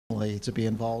to be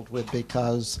involved with,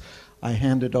 because I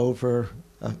handed over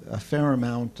a fair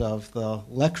amount of the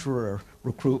lecturer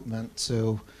recruitment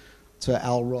to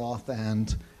Al Roth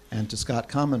and to Scott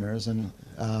Kominers, and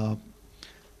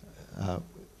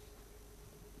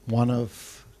one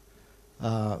of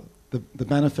the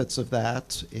benefits of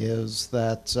that is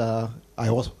that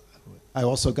I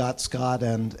also got Scott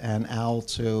and Al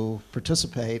to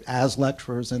participate as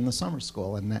lecturers in the summer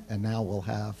school, and now we'll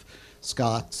have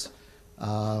Scott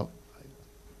more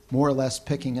or less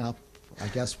picking up, I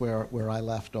guess, where I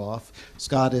left off.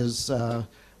 Scott is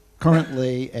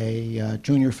currently a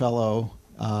junior fellow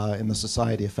in the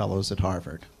Society of Fellows at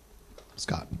Harvard.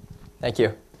 Scott. Thank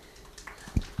you.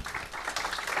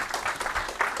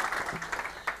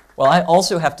 Well, I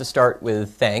also have to start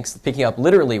with thanks, picking up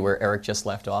literally where Eric just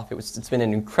left off. It's been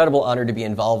an incredible honor to be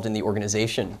involved in the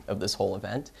organization of this whole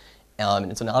event.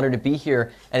 And it's an honor to be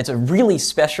here, and it's a really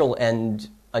special and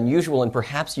unusual and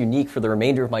perhaps unique for the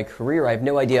remainder of my career, I have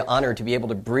no idea, honor to be able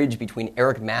to bridge between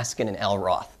Eric Maskin and Al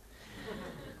Roth.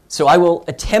 So I will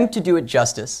attempt to do it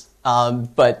justice,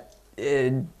 but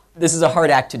this is a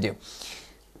hard act to do.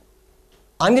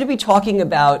 I'm going to be talking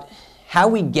about how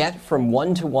we get from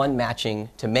one-to-one matching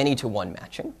to many-to-one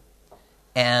matching.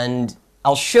 And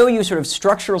I'll show you sort of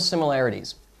structural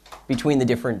similarities between the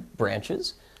different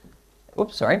branches.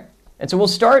 Oops, sorry. And so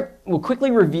we'll quickly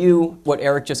review what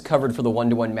Eric just covered for the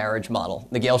one-to-one marriage model,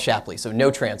 the Gale Shapley, so no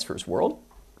transfers world.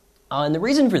 And the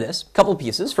reason for this, a couple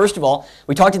pieces. First of all,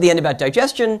 we talked at the end about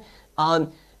digestion.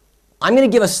 I'm going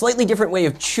to give a slightly different way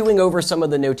of chewing over some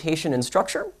of the notation and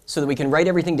structure so that we can write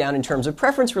everything down in terms of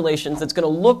preference relations that's going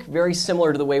to look very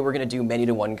similar to the way we're going to do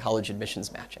many-to-one college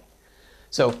admissions matching.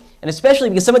 So, and especially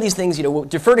because some of these things,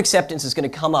 deferred acceptance is going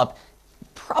to come up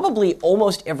probably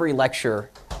almost every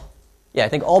lecture. Yeah, I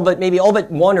think maybe all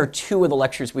but one or two of the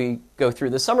lectures we go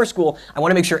through the summer school. I want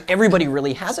to make sure everybody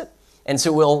really has it. And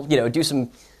so we'll do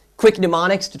some quick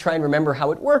mnemonics to try and remember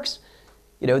how it works.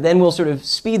 Then we'll sort of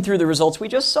speed through the results we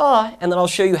just saw, and then I'll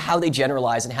show you how they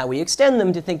generalize and how we extend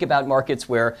them to think about markets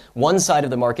where one side of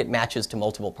the market matches to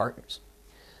multiple partners.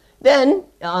 Then,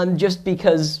 just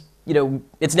because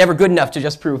it's never good enough to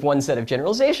just prove one set of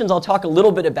generalizations, I'll talk a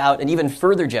little bit about an even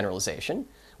further generalization,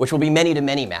 which will be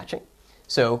many-to-many matching.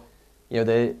 So,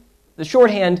 the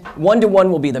shorthand,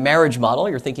 one-to-one will be the marriage model.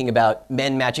 You're thinking about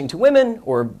men matching to women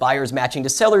or buyers matching to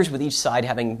sellers with each side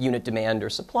having unit demand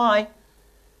or supply.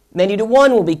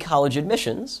 Many-to-one will be college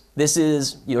admissions. This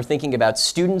is, you're thinking about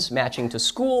students matching to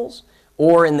schools,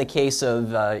 or in the case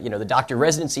of the doctor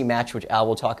residency match, which Al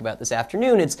will talk about this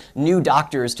afternoon, it's new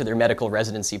doctors to their medical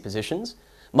residency positions.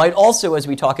 Might also, as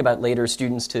we talk about later,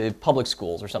 students to public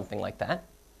schools or something like that.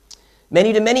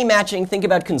 Many-to-many matching, think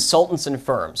about consultants and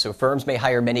firms. So firms may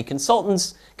hire many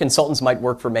consultants. Consultants might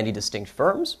work for many distinct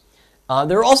firms.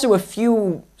 There are also a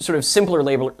few sort of simpler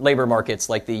labor markets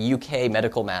like the UK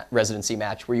medical residency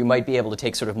match, where you might be able to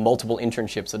take sort of multiple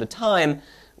internships at a time,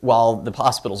 while the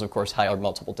hospitals, of course, hire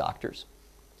multiple doctors.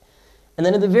 And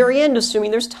then at the very end,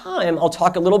 assuming there's time, I'll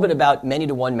talk a little bit about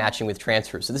many-to-one matching with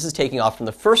transfers. So this is taking off from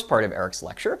the first part of Eric's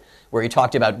lecture, where he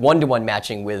talked about one-to-one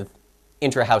matching with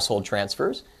intra-household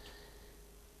transfers.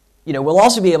 We'll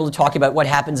also be able to talk about what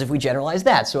happens if we generalize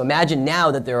that. So imagine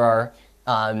now that there are,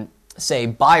 say,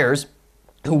 buyers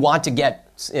who want to get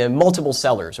multiple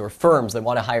sellers, or firms that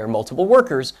want to hire multiple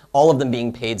workers, all of them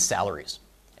being paid salaries.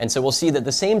 And so we'll see that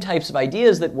the same types of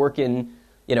ideas that work in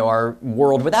our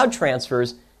world without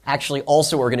transfers actually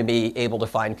also are going to be able to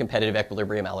find competitive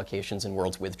equilibrium allocations in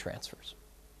worlds with transfers.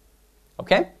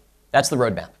 Okay? That's the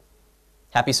roadmap.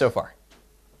 Happy so far?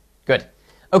 Good.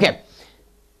 Okay.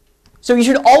 So you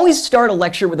should always start a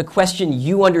lecture with a question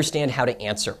you understand how to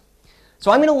answer. So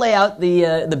I'm going to lay out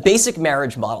the basic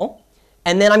marriage model.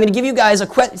 And then I'm going to give you guys,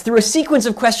 through a sequence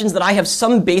of questions that I have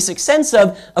some basic sense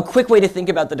of, a quick way to think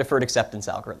about the deferred acceptance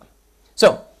algorithm.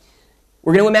 So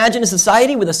we're going to imagine a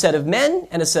society with a set of men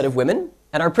and a set of women.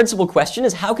 And our principal question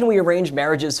is, how can we arrange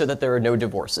marriages so that there are no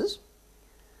divorces?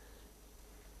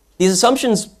 These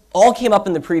assumptions all came up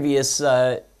in the previous,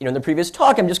 in the previous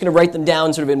talk. I'm just going to write them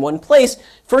down sort of in one place.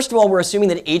 First of all, we're assuming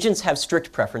that agents have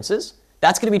strict preferences.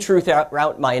 That's going to be true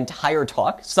throughout my entire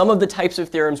talk. Some of the types of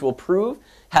theorems we'll prove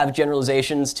have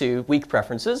generalizations to weak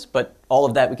preferences, but all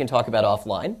of that we can talk about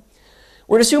offline.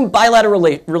 We're going to assume bilateral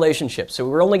relationships, so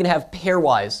we're only going to have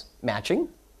pairwise matching.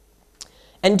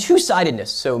 And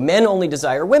two-sidedness, so men only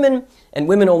desire women, and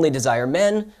women only desire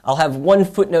men. I'll have one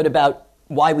footnote about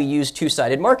why we use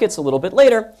two-sided markets a little bit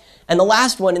later. And the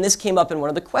last one, and this came up in one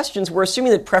of the questions, we're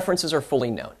assuming that preferences are fully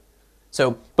known.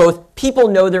 So both people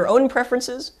know their own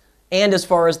preferences, and as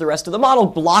far as the rest of the model,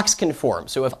 blocks can form.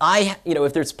 So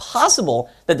if there's possible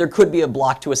that there could be a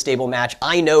block to a stable match,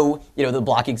 I know, the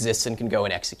block exists and can go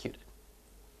and execute it.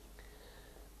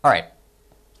 All right.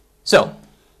 So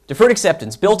deferred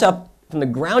acceptance built up from the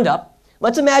ground up.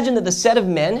 Let's imagine that the set of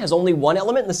men has only one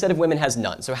element and the set of women has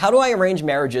none. So how do I arrange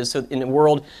marriages in a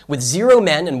world with 0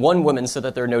 men and 1 woman so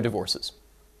that there are no divorces?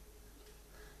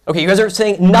 Okay, you guys are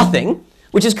saying nothing,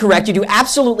 which is correct. You do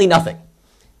absolutely nothing.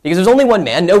 Because there's only 1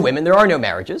 man, no women, there are no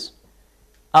marriages.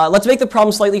 Let's make the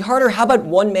problem slightly harder. How about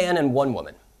 1 man and 1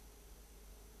 woman?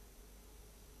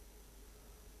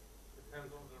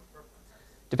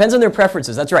 Depends on their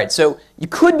preferences, that's right. So you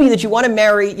could be that you want to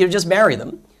marry, just marry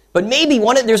them. But maybe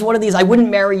there's one of these, I wouldn't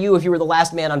marry you if you were the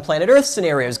last man on planet Earth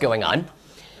scenarios going on.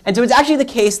 And so it's actually the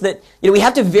case that we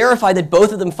have to verify that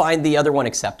both of them find the other one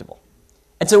acceptable.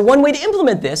 And so one way to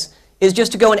implement this is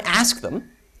just to go and ask them,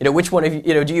 which one of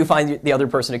you, do you find the other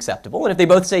person acceptable? And if they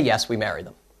both say yes, we marry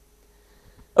them.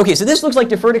 Okay, so this looks like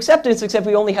deferred acceptance, except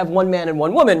we only have 1 man and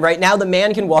 1 woman. Right now, the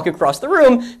man can walk across the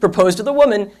room, propose to the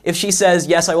woman. If she says,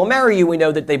 yes, I will marry you, we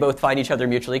know that they both find each other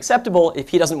mutually acceptable. If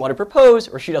he doesn't want to propose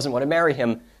or she doesn't want to marry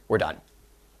him, we're done.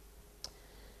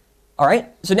 All right,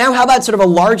 so now how about sort of a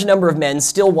large number of men,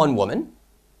 still 1 woman?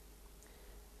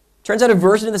 Turns out a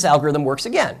version of this algorithm works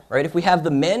again, right? If we have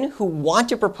the men who want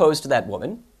to propose to that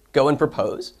woman, go and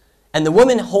propose, and the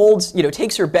woman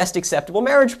takes her best acceptable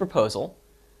marriage proposal,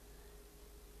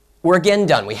 we're again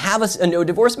done. We have a no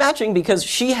divorce matching because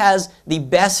she has the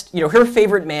best, her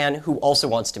favorite man who also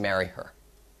wants to marry her.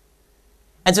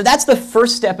 And so that's the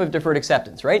first step of deferred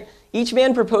acceptance, right? Each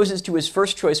man proposes to his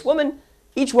first choice woman.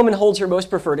 Each woman holds her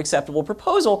most preferred acceptable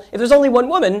proposal. If there's only 1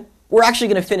 woman, we're actually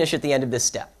going to finish at the end of this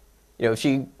step. If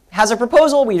she has a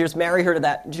proposal, we just marry her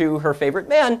to her favorite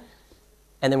man,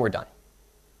 and then we're done.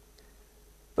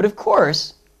 But of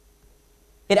course,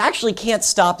 it actually can't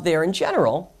stop there in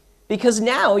general, because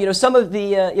now,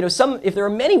 if there are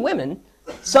many women,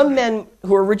 some men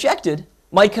who are rejected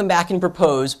might come back and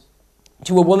propose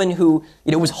to a woman who,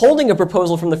 was holding a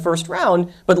proposal from the first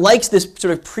round, but likes this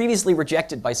sort of previously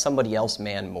rejected by somebody else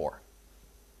man more.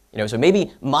 So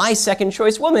maybe my second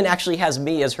choice woman actually has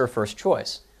me as her first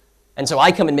choice. And so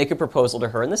I come and make a proposal to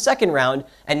her in the second round,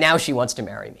 and now she wants to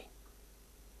marry me.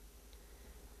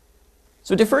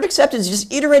 So deferred acceptance is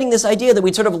just iterating this idea that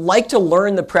we'd sort of like to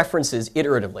learn the preferences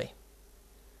iteratively,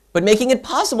 but making it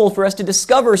possible for us to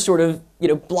discover sort of,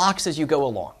 blocks as you go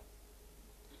along.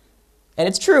 And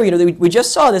it's true, we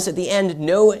just saw this at the end.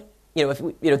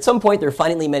 At some point there are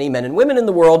finally many men and women in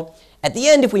the world. At the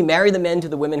end, if we marry the men to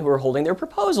the women who are holding their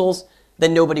proposals,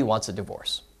 then nobody wants a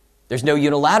divorce. There's no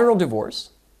unilateral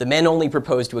divorce. The men only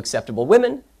proposed to acceptable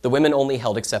women. The women only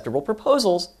held acceptable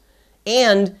proposals.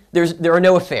 And there are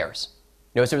no affairs.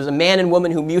 So there's a man and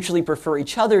woman who mutually prefer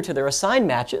each other to their assigned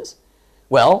matches.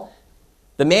 Well,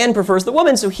 the man prefers the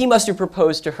woman, so he must have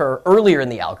proposed to her earlier in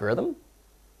the algorithm.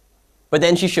 But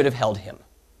then she should have held him.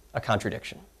 A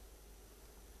contradiction.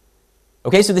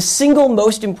 Okay, so the single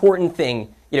most important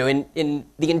thing, in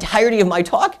the entirety of my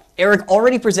talk, Eric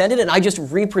already presented and I just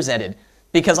represented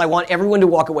because I want everyone to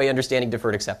walk away understanding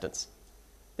deferred acceptance.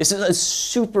 This is a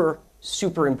super,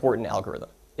 super important algorithm.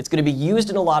 It's going to be used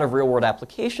in a lot of real-world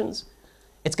applications.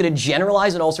 It's going to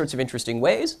generalize in all sorts of interesting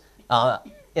ways.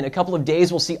 In a couple of days,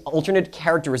 we'll see alternate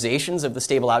characterizations of the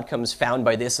stable outcomes found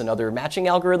by this and other matching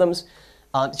algorithms.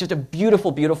 It's just a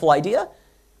beautiful, beautiful idea.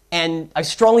 And I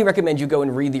strongly recommend you go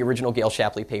and read the original Gail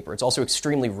Shapley paper. It's also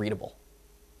extremely readable.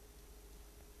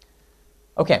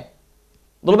 Okay,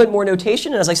 a little bit more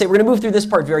notation. And as I say, we're going to move through this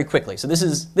part very quickly. So this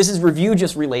is review,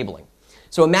 just relabeling.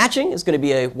 So a matching is going to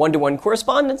be a one-to-one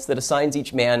correspondence that assigns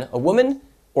each man a woman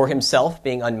or himself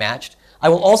being unmatched. I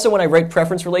will also, when I write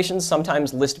preference relations,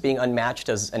 sometimes list being unmatched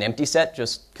as an empty set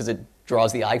just because it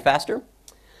draws the eye faster,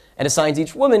 and assigns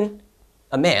each woman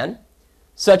a man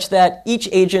such that each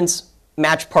agent's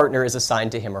match partner is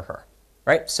assigned to him or her,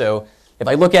 right? So if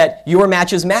I look at your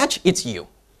match's match, it's you.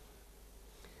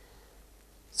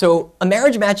 So a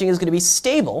marriage matching is going to be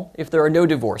stable if there are no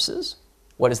divorces.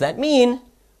 What does that mean?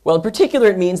 Well, in particular,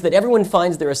 it means that everyone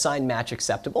finds their assigned match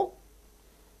acceptable,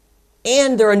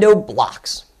 and there are no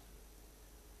blocks.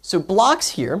 So blocks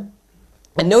here,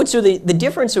 and note the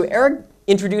difference. So Eric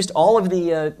introduced all of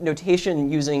the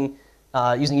notation using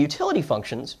utility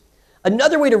functions.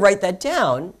 Another way to write that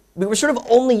down, we were sort of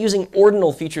only using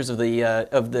ordinal features of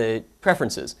the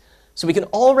preferences. So we can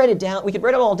all write it down. We could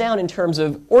write it all down in terms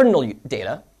of ordinal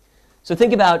data. So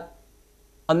think about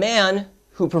a man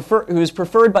who is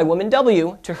preferred by woman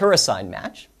W to her assigned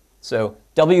match. So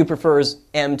W prefers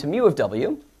M to mu of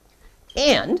W,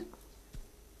 and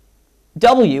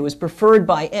W is preferred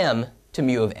by M to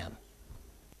mu of M.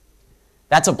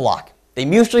 That's a block. They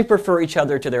mutually prefer each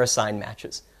other to their assigned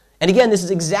matches. And again, this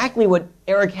is exactly what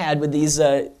Eric had with these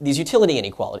utility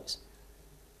inequalities.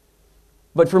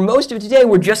 But for most of today,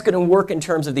 we're just going to work in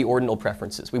terms of the ordinal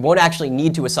preferences. We won't actually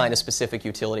need to assign a specific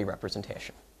utility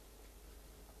representation.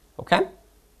 Okay?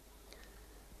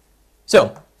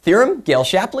 So, theorem,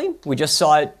 Gale-Shapley. We just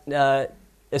saw it, a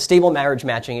stable marriage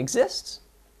matching exists.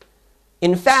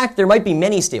 In fact, there might be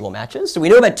many stable matches. So we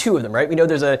know about two of them, right? We know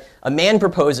there's a man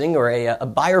proposing or a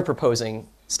buyer proposing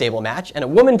stable match and a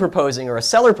woman proposing or a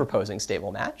seller proposing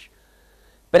stable match.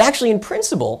 But actually, in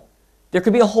principle, there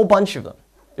could be a whole bunch of them.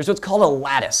 There's what's called a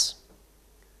lattice.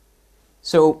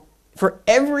 So for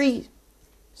every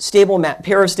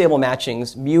pair of stable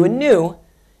matchings, mu and nu,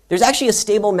 there's actually a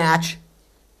stable match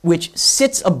which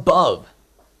sits above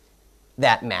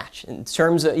that match. In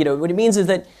terms of, what it means is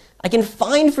that I can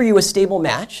find for you a stable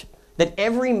match that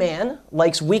every man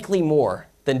likes weakly more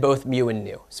than both mu and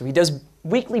nu. So he does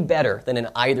weakly better than in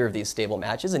either of these stable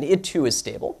matches, and it too is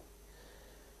stable.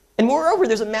 And moreover,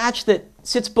 there's a match that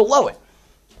sits below it.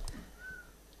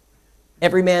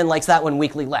 Every man likes that one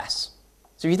weakly less.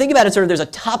 So if you think about it, there's a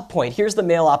top point. Here's the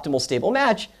male optimal stable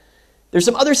match. There's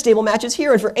some other stable matches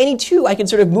here, and for any two, I can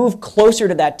move closer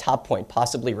to that top point,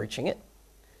 possibly reaching it.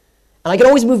 And I can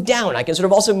always move down. I can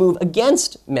also move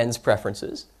against men's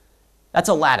preferences. That's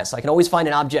a lattice. I can always find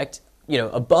an object,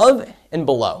 above and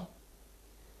below.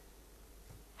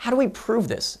 How do we prove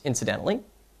this, incidentally?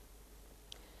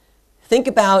 Think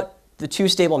about the two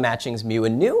stable matchings, mu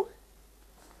and nu.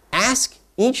 Ask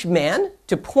each man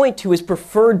to point to his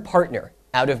preferred partner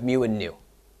out of mu and nu.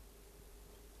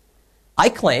 I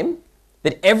claim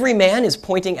that every man is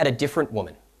pointing at a different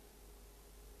woman.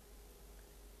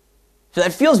 So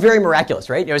that feels very miraculous,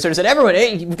 right? So it said, everyone,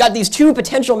 hey, you've got these two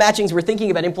potential matchings we're thinking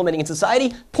about implementing in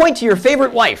society. Point to your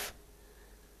favorite wife.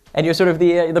 And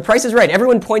the price is right.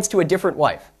 Everyone points to a different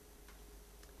wife.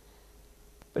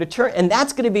 But and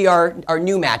that's going to be our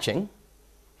new matching.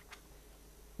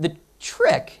 The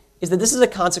trick is that this is a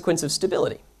consequence of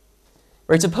stability.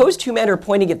 Right? Suppose two men are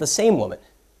pointing at the same woman.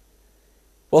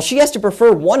 Well, she has to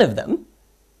prefer one of them.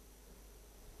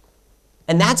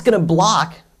 And that's going to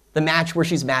block the match where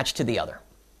she's matched to the other.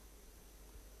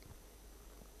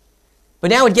 But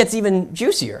now it gets even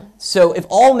juicier. So if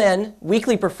all men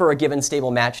weakly prefer a given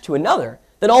stable match to another,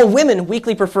 then all women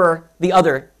weakly prefer the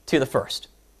other to the first.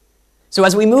 So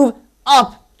as we move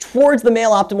up towards the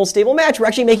male optimal stable match, we're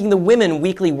actually making the women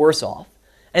weakly worse off.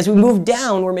 And as we move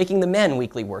down, we're making the men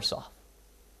weakly worse off.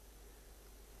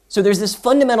 So there's this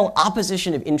fundamental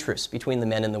opposition of interests between the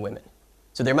men and the women.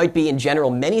 So there might be, in general,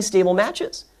 many stable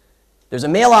matches. There's a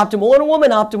male optimal and a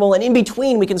woman optimal, and in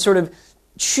between we can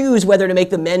choose whether to make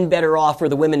the men better off or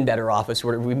the women better off as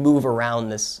we move around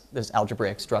this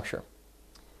algebraic structure.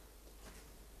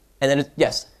 And then,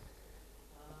 yes?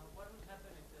 What would happen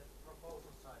if the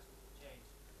proposal size would change?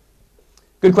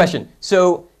 Good question.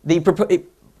 So the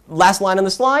last line on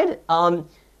the slide,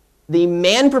 the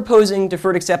man proposing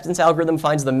deferred acceptance algorithm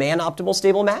finds the man optimal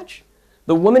stable match.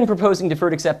 The woman proposing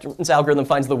deferred acceptance algorithm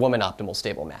finds the woman optimal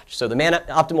stable match. So the man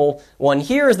optimal one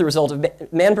here is the result of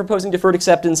man proposing deferred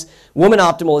acceptance. Woman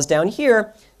optimal is down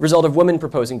here, result of woman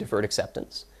proposing deferred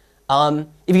acceptance.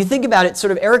 If you think about it,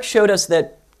 Eric showed us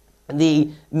that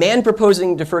the man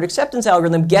proposing deferred acceptance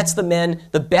algorithm gets the men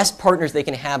the best partners they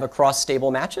can have across stable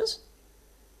matches.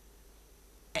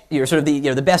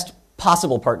 The best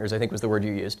possible partners, I think was the word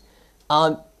you used.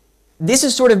 This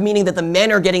is meaning that the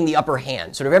men are getting the upper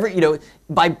hand.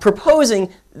 By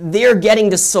proposing, they're getting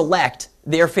to select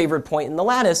their favorite point in the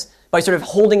lattice by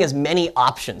holding as many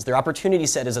options. Their opportunity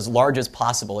set is as large as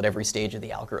possible at every stage of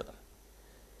the algorithm.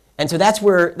 And so that's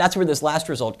where this last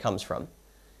result comes from.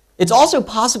 It's also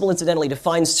possible, incidentally, to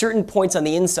find certain points on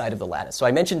the inside of the lattice. So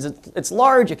I mentioned it's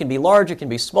large, it can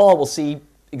be small. We'll see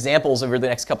examples over the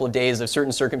next couple of days of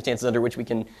certain circumstances under which we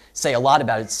can say a lot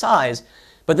about its size.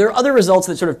 But there are other results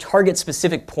that target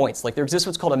specific points. Like there exists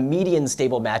what's called a median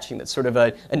stable matching that's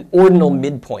an ordinal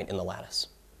midpoint in the lattice.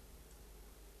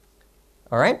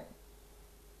 All right?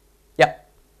 Yeah?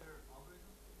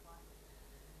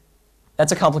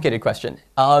 That's a complicated question.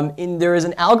 There is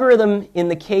an algorithm in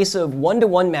the case of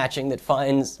one-to-one matching that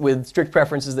finds, with strict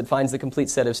preferences, that finds the complete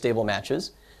set of stable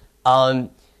matches.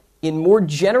 In more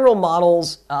general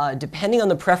models, depending on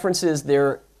the preferences,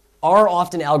 there are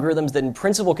often algorithms that in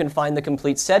principle can find the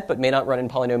complete set but may not run in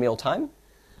polynomial time.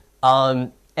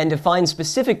 And to find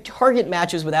specific target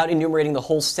matches without enumerating the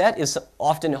whole set is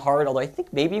often hard, although I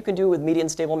think maybe you can do it with median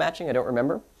stable matching. I don't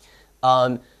remember.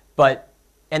 And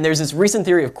there's this recent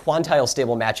theory of quantile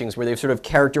stable matchings where they've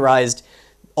characterized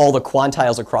all the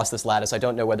quantiles across this lattice. I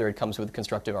don't know whether it comes with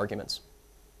constructive arguments.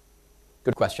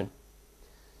 Good question.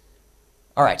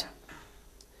 All right.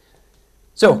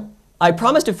 So I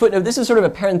promised a footnote. This is sort of a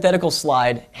parenthetical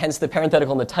slide, hence the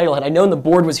parenthetical in the title. Had I known the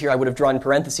board was here, I would have drawn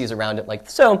parentheses around it like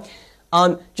so.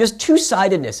 Just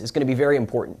two-sidedness is going to be very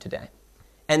important today.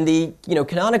 And the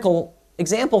canonical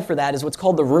example for that is what's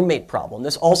called the roommate problem.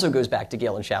 This also goes back to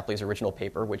Gale and Shapley's original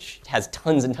paper, which has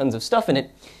tons and tons of stuff in it.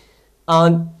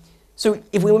 So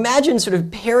if we imagine sort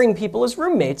of pairing people as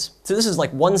roommates, so this is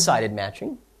like one-sided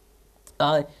matching,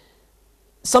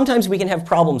 sometimes we can have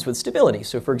problems with stability.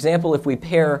 So for example, if we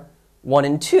pair 1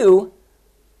 and 2,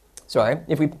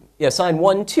 if we assign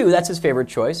 1, 2, that's his favorite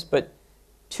choice, but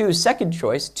 2's second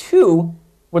choice, 2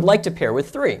 would like to pair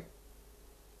with 3.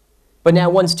 But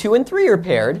now once 2 and 3 are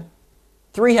paired,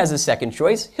 3 has a second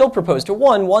choice. He'll propose to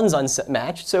 1, 1's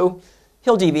unmatched, so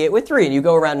he'll deviate with 3, and you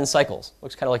go around in cycles.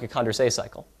 Looks kind of like a Condorcet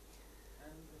cycle.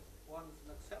 And if 1 is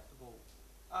unacceptable,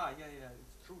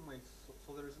 it's true mates,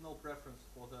 so there is no preference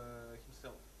for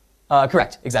himself.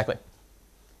 Correct, exactly.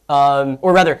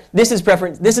 Or rather, this is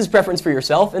preference for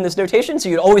yourself in this notation, so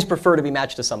you'd always prefer to be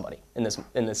matched to somebody in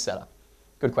this setup.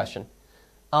 Good question.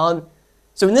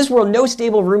 So in this world, no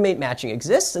stable roommate matching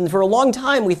exists, and for a long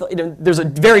time we thought, there's a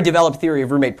very developed theory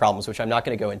of roommate problems, which I'm not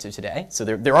going to go into today. So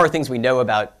there are things we know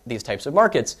about these types of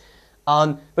markets,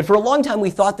 but for a long time we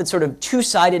thought that sort of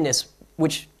two-sidedness,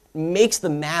 which makes the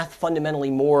math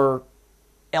fundamentally more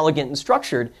elegant and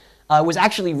structured, was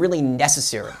actually really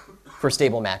necessary for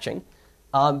stable matching.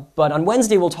 But on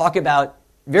Wednesday we'll talk about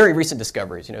very recent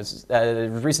discoveries, as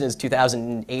recent as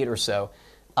 2008 or so,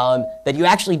 that you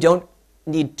actually don't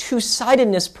need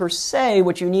two-sidedness per se.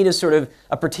 What you need is sort of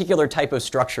a particular type of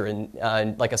structure,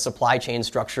 like a supply chain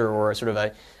structure or sort of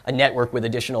a network with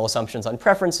additional assumptions on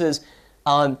preferences.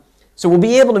 So we'll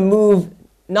be able to move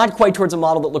not quite towards a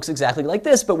model that looks exactly like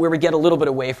this, but where we get a little bit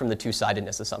away from the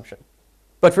two-sidedness assumption.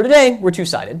 But for today, we're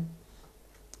two-sided.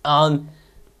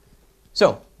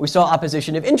 So we saw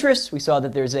opposition of interests. We saw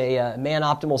that there's a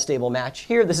man-optimal stable match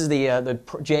here. This is the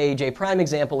J prime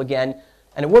example again,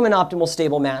 and a woman-optimal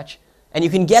stable match. And you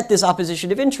can get this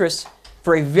opposition of interests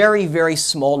for a very, very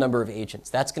small number of agents.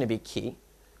 That's going to be key,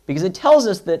 because it tells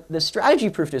us that the strategy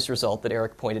proofness result that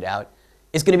Eric pointed out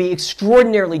is going to be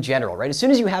extraordinarily general, right? As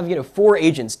soon as you have 4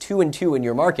 agents, 2 and 2 in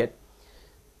your market,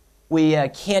 we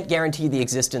can't guarantee the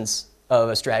existence of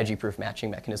a strategy proof matching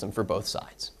mechanism for both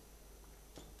sides.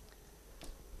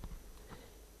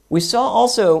 We saw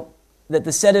also that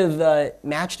the set of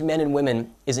matched men and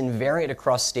women is invariant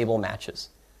across stable matches.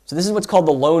 So this is what's called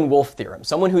the lone wolf theorem.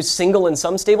 Someone who's single in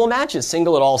some stable match is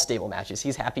single at all stable matches.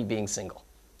 He's happy being single.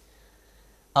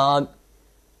 I'm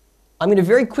going to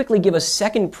very quickly give a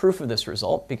second proof of this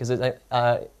result, because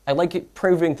I like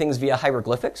proving things via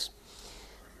hieroglyphics.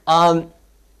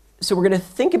 So we're going to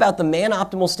think about the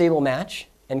man-optimal stable match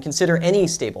and consider any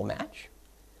stable match.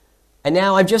 And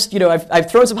now I've just, I've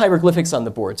thrown some hieroglyphics on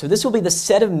the board. So this will be the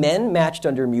set of men matched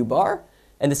under mu bar,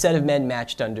 and the set of men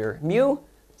matched under mu,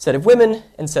 set of women,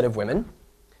 and set of women.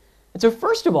 And so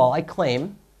first of all, I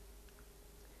claim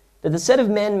that the set of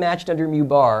men matched under mu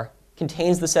bar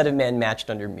contains the set of men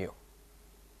matched under mu.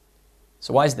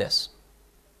 So why is this?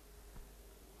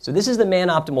 So this is the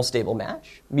man-optimal stable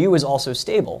match. Mu is also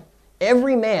stable.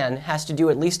 Every man has to do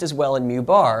at least as well in mu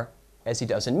bar as he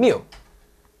does in mu.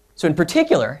 So in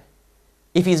particular,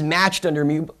 if he's matched under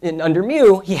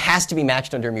mu, he has to be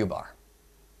matched under mu bar,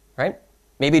 right?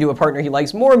 Maybe to a partner he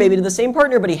likes more, maybe to the same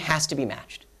partner, but he has to be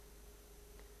matched.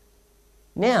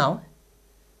 Now,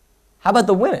 how about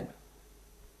the women?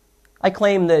 I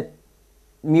claim that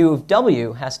mu of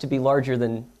W has to be larger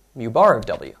than mu bar of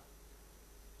W.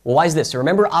 Well, why is this? So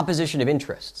remember opposition of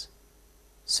interests.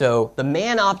 So the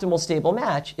man-optimal stable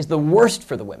match is the worst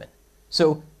for the women.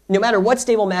 So no matter what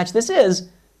stable match this is,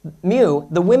 mu,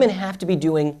 the women have to be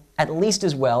doing at least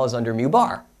as well as under mu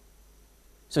bar.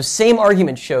 So same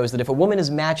argument shows that if a woman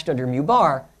is matched under mu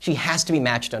bar, she has to be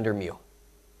matched under mu.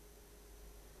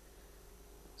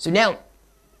 So now,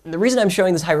 the reason I'm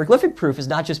showing this hieroglyphic proof is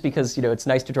not just because it's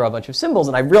nice to draw a bunch of symbols,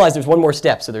 and I realize there's one more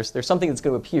step, so there's something that's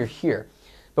going to appear here.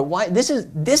 But why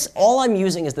all I'm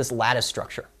using is this lattice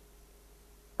structure.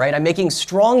 Right? I'm making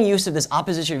strong use of this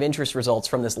opposition of interest results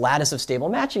from this lattice of stable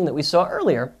matching that we saw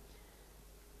earlier.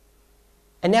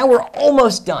 And now we're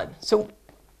almost done. So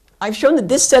I've shown that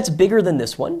this set's bigger than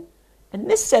this one, and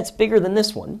this set's bigger than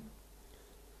this one.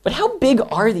 But how big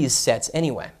are these sets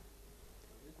anyway?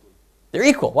 They're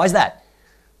equal. Why is that?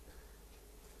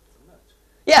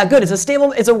 Yeah, good.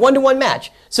 It's a one-to-one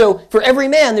match. So for every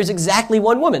man, there's exactly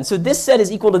one woman. So this set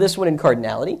is equal to this one in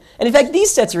cardinality. And in fact,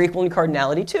 these sets are equal in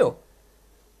cardinality too.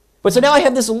 But so now I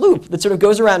have this loop that sort of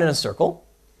goes around in a circle.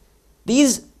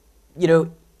 These,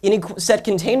 set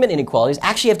containment inequalities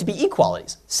actually have to be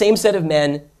equalities. Same set of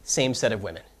men, same set of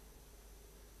women.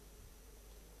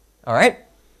 All right?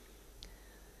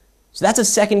 So that's a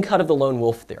second cut of the lone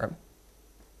wolf theorem.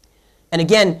 And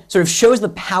again, sort of shows the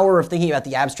power of thinking about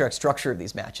the abstract structure of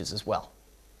these matches as well.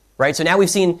 Right? So now we've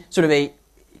seen sort of a,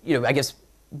 I guess,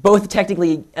 both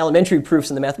technically elementary proofs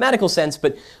in the mathematical sense,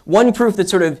 but one proof that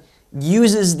sort of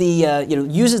uses the,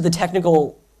 uses the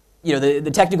technical,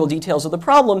 the technical details of the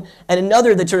problem, and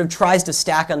another that sort of tries to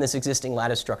stack on this existing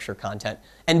lattice structure content.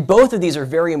 And both of these are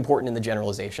very important in the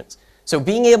generalizations. So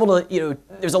being able to,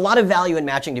 there's a lot of value in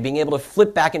matching to being able to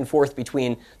flip back and forth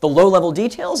between the low-level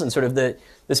details and sort of the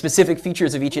specific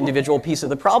features of each individual piece of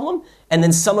the problem, and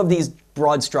then some of these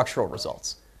broad structural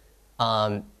results.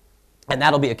 And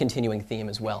that'll be a continuing theme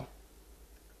as well.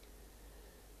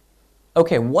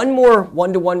 Okay, one more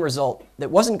one-to-one result that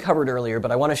wasn't covered earlier,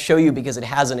 but I want to show you because it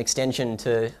has an extension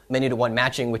to many-to-one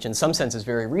matching, which in some sense is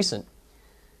very recent.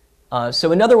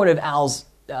 So another one of Al's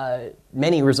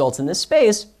many results in this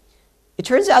space, it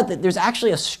turns out that there's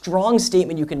actually a strong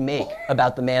statement you can make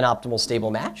about the man-optimal stable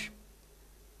match,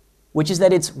 which is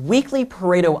that it's weakly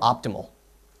Pareto optimal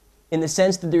in the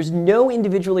sense that there's no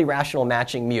individually rational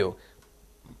matching mu,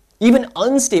 even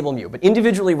unstable mu, but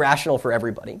individually rational for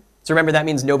everybody. So remember, that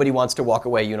means nobody wants to walk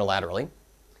away unilaterally,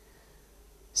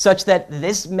 such that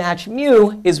this match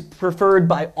mu is preferred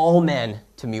by all men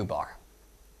to mu bar.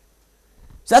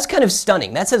 So that's kind of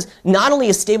stunning. That says not only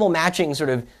is stable matching sort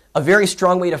of a very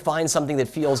strong way to find something that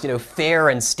feels, fair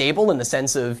and stable in the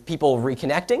sense of people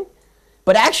reconnecting,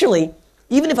 but actually,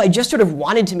 even if I just sort of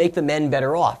wanted to make the men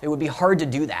better off, it would be hard to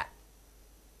do that,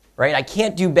 right? I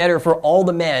can't do better for all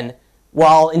the men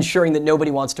while ensuring that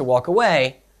nobody wants to walk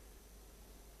away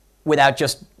without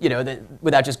just,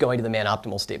 without just going to the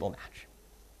man-optimal stable match.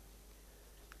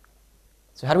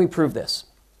 So how do we prove this?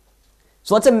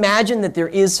 So let's imagine that there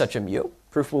is such a mu.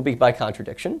 Proof will be by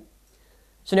contradiction.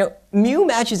 So now, mu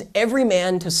matches every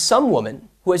man to some woman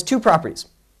who has two properties.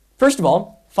 First of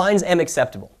all, finds M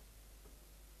acceptable.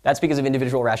 That's because of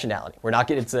individual rationality.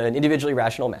 It's an individually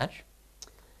rational match.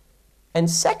 And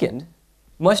second,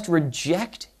 must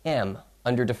reject M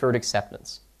under deferred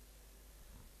acceptance.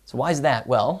 So why is that?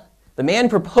 Well, the man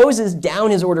proposes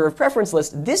down his order of preference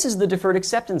list. This is the deferred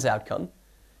acceptance outcome.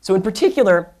 So in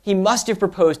particular, he must have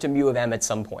proposed to mu of M at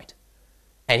some point.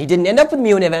 And he didn't end up with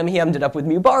mu of M, he ended up with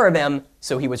mu bar of M,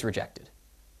 so he was rejected.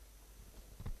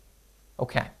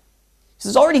 Okay. So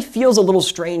this already feels a little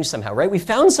strange somehow, right? We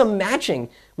found some matching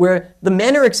where the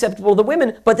men are acceptable to the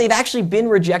women, but they've actually been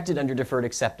rejected under deferred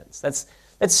acceptance. That's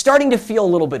starting to feel a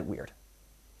little bit weird.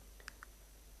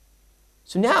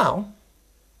 So now,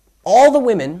 all the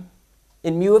women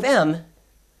in mu of M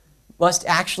must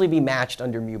actually be matched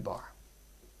under mu bar.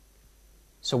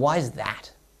 So why is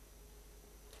that?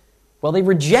 Well, they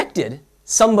rejected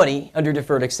somebody under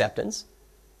deferred acceptance,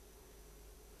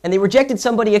 and they rejected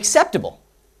somebody acceptable.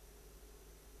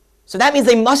 So that means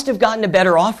they must have gotten a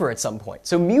better offer at some point.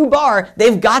 So mu bar,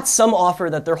 they've got some offer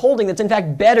that they're holding that's in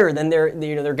fact better than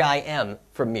their guy M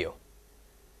from mu.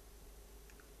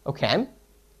 Okay.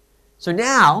 So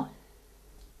now,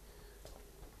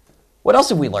 what else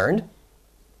have we learned?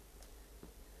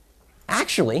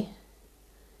 Actually,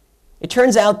 it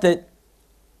turns out that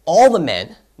all the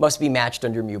men must be matched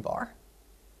under mu bar.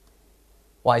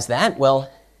 Why is that? Well,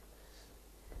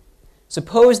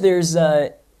 suppose there's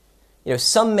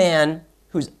some man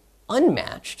who's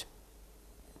unmatched.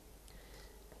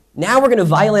 Now we're going to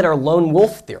violate our lone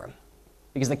wolf theorem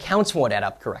because the counts won't add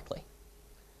up correctly.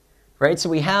 Right? So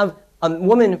we have a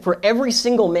woman for every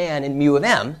single man in mu of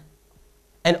M,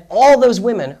 and all those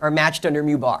women are matched under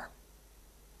mu bar.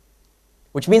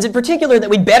 Which means in particular that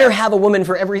we'd better have a woman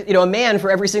for every, a man for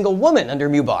every single woman under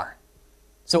mu bar.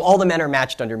 So all the men are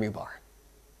matched under mu bar.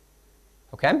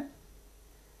 Okay?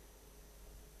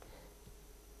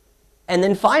 And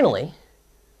then finally,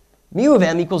 mu of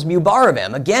M equals mu bar of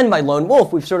M. Again, by lone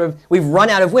wolf, we've run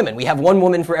out of women. We have one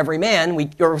woman for every man.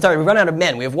 We've run out of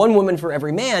men. We have one woman for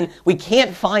every man. We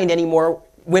can't find any more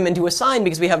women to assign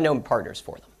because we have no partners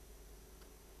for them.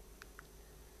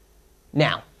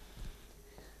 Now,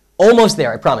 almost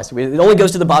there, I promise. It only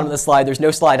goes to the bottom of the slide. There's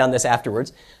no slide on this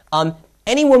afterwards.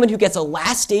 Any woman who gets a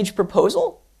last stage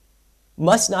proposal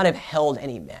must not have held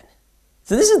any men.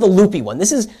 So this is the loopy one.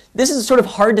 This is sort of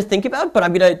hard to think about, but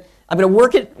I'm gonna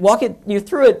walk you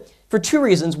through it for two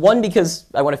reasons. One, because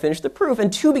I want to finish the proof,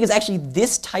 and two, because actually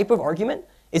this type of argument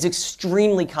is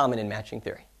extremely common in matching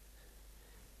theory.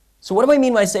 So what do I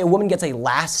mean when I say a woman gets a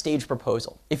last stage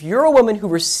proposal? If you're a woman who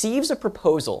receives a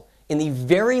proposal in the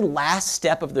very last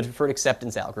step of the deferred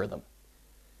acceptance algorithm,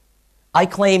 I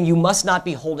claim you must not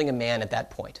be holding a man at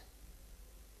that point.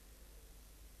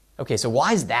 Okay, so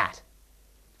why is that?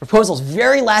 Proposal's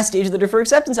very last stage of the deferred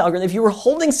acceptance algorithm. If you were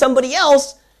holding somebody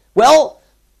else, well,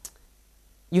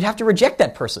 you'd have to reject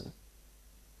that person.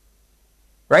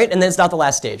 Right? And then it's not the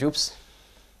last stage. Oops.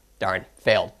 Darn,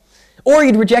 failed. Or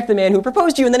you'd reject the man who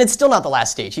proposed to you, and then it's still not the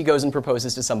last stage. He goes and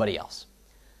proposes to somebody else.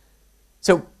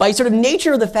 So by sort of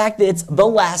nature of the fact that it's the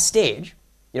last stage,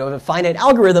 of a finite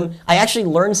algorithm, I actually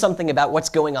learned something about what's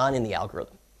going on in the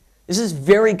algorithm. This is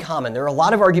very common. There are a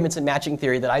lot of arguments in matching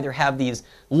theory that either have these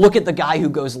look at the guy who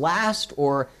goes last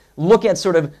or look at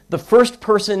sort of the first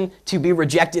person to be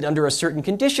rejected under a certain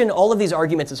condition. All of these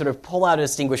arguments that sort of pull out a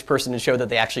distinguished person and show that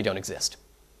they actually don't exist.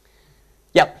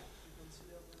 Yep. You consider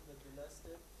that the last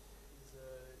step is,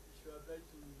 if you apply to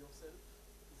yourself,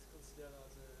 is considered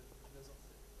as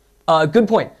another step. Good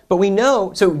point. But we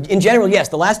know, so in general, yes,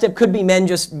 the last step could be men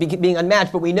just being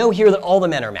unmatched, but we know here that all the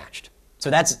men are matched.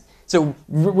 So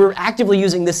we're actively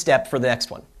using this step for the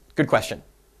next one. Good question.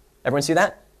 Everyone see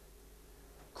that?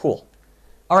 Cool.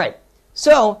 All right.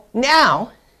 So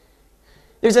now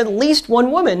there's at least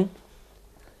one woman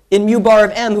in mu bar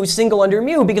of m who's single under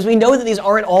mu, because we know that these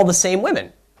aren't all the same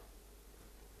women.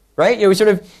 Right?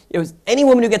 Any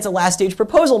woman who gets a last stage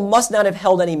proposal must not have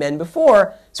held any men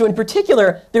before. So in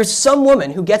particular, there's some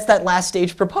woman who gets that last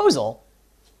stage proposal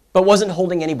but wasn't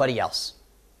holding anybody else.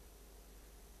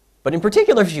 But in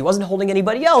particular, if she wasn't holding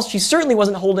anybody else, she certainly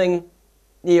wasn't holding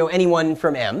anyone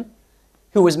from M.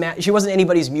 She wasn't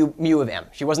anybody's mu of M.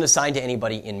 She wasn't assigned to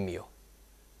anybody in mu.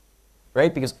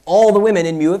 Right? Because all the women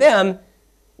in mu of M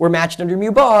were matched under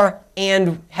mu bar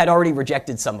and had already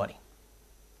rejected somebody.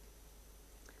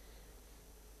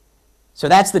 So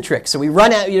that's the trick. So we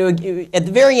run out, at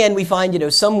the very end we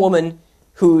find, some woman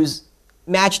who's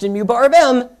matched in mu bar of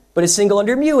M but is single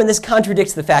under mu, and this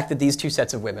contradicts the fact that these two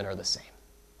sets of women are the same.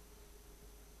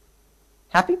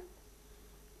 Happy?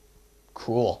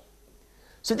 Cool.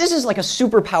 So this is like a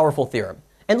super powerful theorem.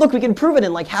 And look, we can prove it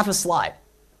in like half a slide.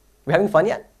 We having fun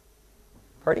yet?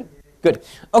 Party? Good.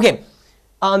 Okay.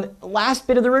 Last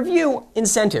bit of the review,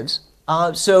 incentives.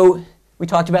 So we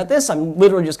talked about this. I'm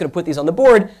literally just going to put these on the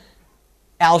board.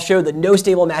 Al showed that no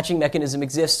stable matching mechanism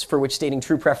exists for which stating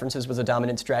true preferences was a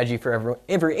dominant strategy for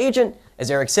every agent.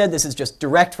 As Eric said, this is just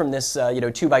direct from this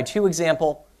 2x2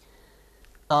 example.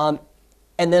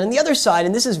 And then on the other side,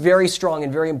 and this is very strong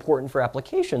and very important for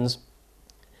applications,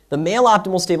 the male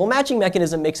optimal stable matching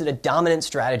mechanism makes it a dominant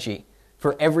strategy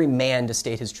for every man to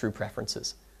state his true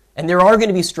preferences. And there are going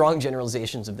to be strong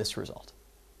generalizations of this result.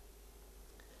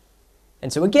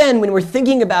 And so again, when we're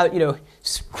thinking about,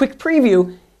 quick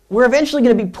preview, we're eventually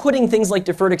going to be putting things like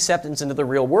deferred acceptance into the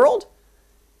real world.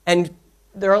 And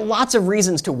there are lots of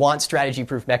reasons to want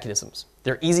strategy-proof mechanisms.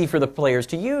 They're easy for the players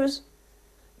to use.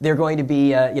 They're going to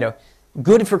be,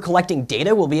 good for collecting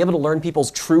data. We'll be able to learn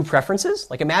people's true preferences.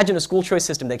 Like imagine a school choice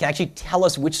system that can actually tell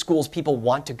us which schools people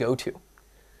want to go to.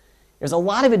 There's a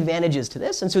lot of advantages to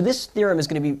this, and so this theorem is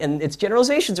going to be, and its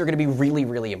generalizations are going to be really,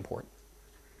 really important.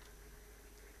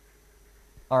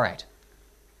 All right.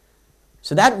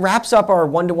 So that wraps up our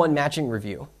one-to-one matching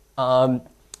review.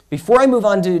 Before I move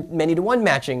on to many-to-one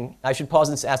matching, I should pause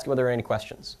and ask whether there are any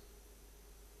questions.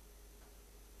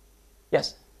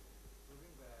 Yes?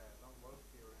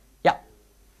 Yeah.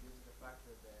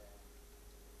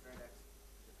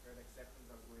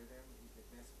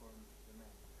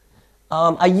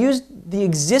 I used the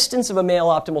existence of a male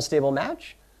optimal stable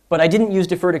match, but I didn't use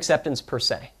deferred acceptance per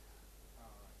se.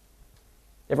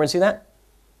 Everyone see that?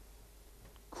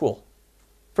 Cool.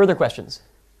 Further questions?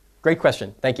 Great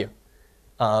question. Thank you.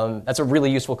 That's a really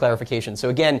useful clarification. So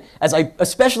again, I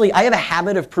have a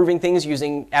habit of proving things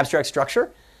using abstract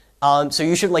structure. So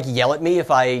you should yell at me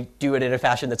if I do it in a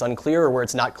fashion that's unclear or where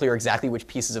it's not clear exactly which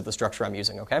pieces of the structure I'm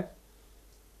using, okay?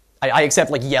 I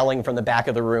accept yelling from the back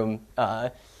of the room.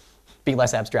 Be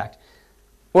less abstract.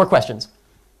 More questions?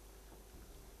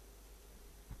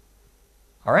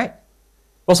 All right.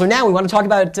 Well, so now we want to talk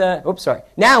about,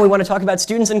 Now we want to talk about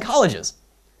students in colleges.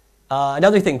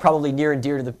 Another thing probably near and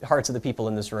dear to the hearts of the people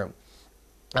in this room.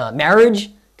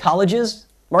 Marriage, colleges.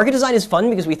 Market design is fun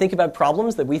because we think about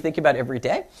problems that we think about every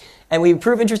day. And we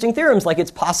prove interesting theorems like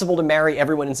it's possible to marry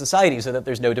everyone in society so that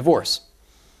there's no divorce.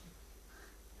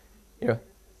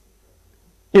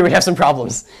 Here we have some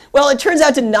problems. Well, it turns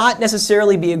out to not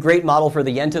necessarily be a great model for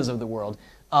the Yentas of the world,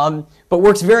 but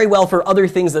works very well for other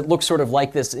things that look sort of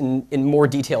like this in more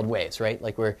detailed ways, right?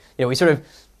 Like we sort of,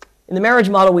 in the marriage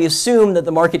model, we assume that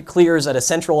the market clears at a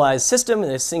centralized system at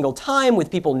a single time with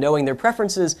people knowing their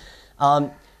preferences.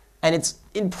 And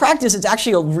in practice, it's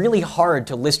actually really hard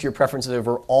to list your preferences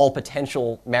over all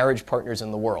potential marriage partners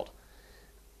in the world.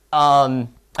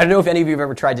 I don't know if any of you have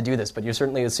ever tried to do this, but you're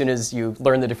certainly, as soon as you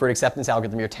learn the deferred acceptance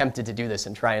algorithm, you're tempted to do this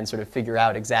and try and sort of figure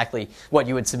out exactly what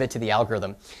you would submit to the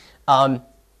algorithm. No?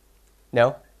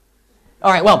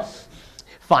 All right, well,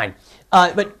 fine.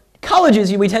 But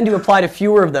colleges, we tend to apply to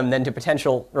fewer of them than to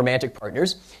potential romantic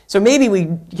partners. So maybe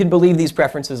we can believe these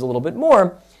preferences a little bit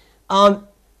more.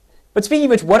 But speaking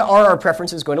of which, what are our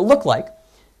preferences going to look like?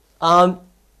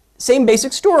 Same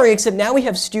basic story, except now we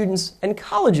have students and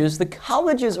colleges. The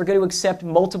colleges are going to accept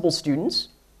multiple students.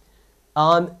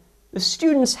 The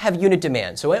students have unit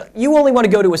demand. So you only want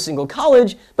to go to a single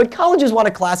college, but colleges want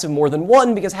a class of more than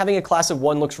one because having a class of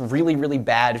one looks really, really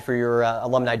bad for your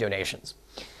alumni donations.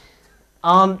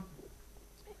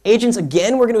 Agents,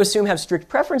 again, we're going to assume have strict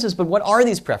preferences, but what are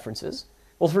these preferences?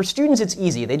 Well, for students, it's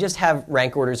easy. They just have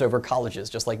rank orders over colleges,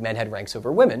 just like men had ranks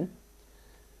over women.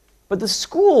 But the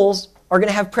schools are going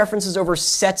to have preferences over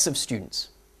sets of students.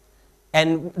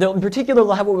 And in particular,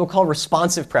 they'll have what we'll call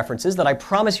responsive preferences that I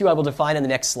promise you I will define in the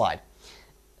next slide.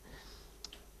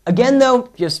 Again, though,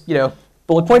 just,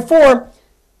 bullet point 4,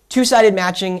 two-sided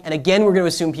matching. And again, we're going to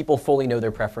assume people fully know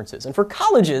their preferences. And for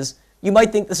colleges, you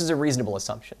might think this is a reasonable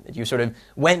assumption, that you sort of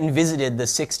went and visited the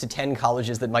 6 to 10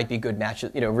 colleges that might be good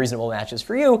matches, reasonable matches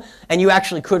for you, and you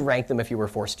actually could rank them if you were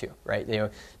forced to, right?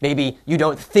 Maybe you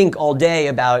don't think all day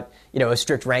about, a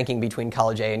strict ranking between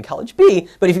college A and college B,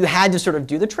 but if you had to sort of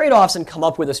do the trade-offs and come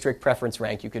up with a strict preference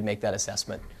rank, you could make that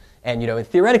assessment and,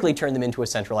 theoretically turn them into a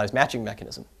centralized matching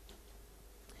mechanism.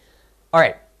 All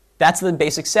right, that's the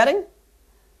basic setting.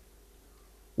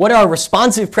 What are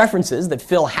responsive preferences that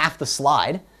fill half the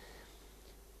slide?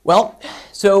 Well,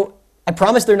 so I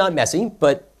promise they're not messy,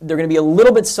 but they're going to be a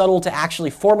little bit subtle to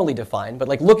actually formally define. But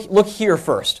look here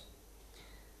first.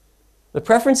 The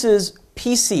preferences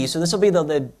PC, so this will be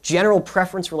the general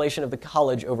preference relation of the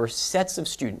college over sets of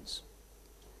students,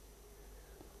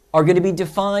 are going to be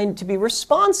defined to be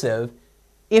responsive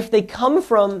if they come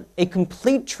from a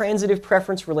complete transitive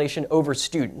preference relation over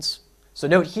students. So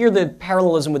note here the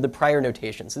parallelism with the prior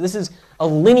notation. So this is a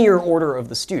linear order of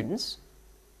the students.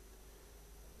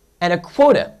 And a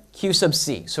quota, Q sub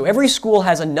C. So every school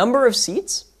has a number of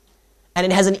seats, and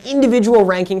it has an individual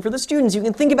ranking for the students. You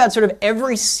can think about sort of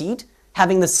every seat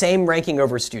having the same ranking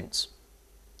over students,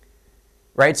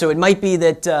 right? So it might be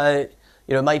that, well,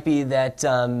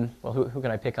 who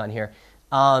can I pick on here?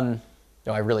 No,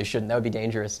 I really shouldn't. That would be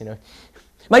dangerous, It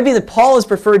might be that Paul is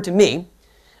preferred to me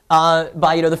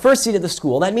by, the first seat at the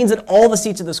school. That means that all the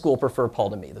seats of the school prefer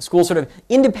Paul to me. The school sort of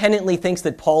independently thinks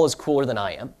that Paul is cooler than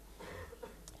I am.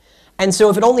 And so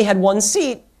if it only had one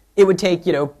seat, it would take,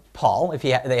 Paul, if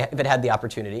it had the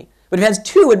opportunity. But if it has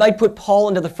two, it might put Paul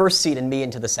into the first seat and me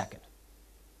into the second.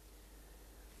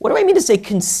 What do I mean to say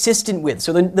consistent with?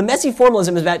 So the messy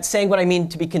formalism is about saying what I mean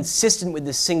to be consistent with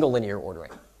this single linear ordering.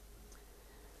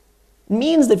 It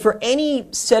means that for any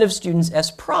set of students S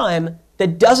prime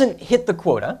that doesn't hit the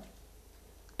quota,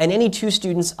 and any two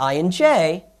students I and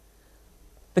J,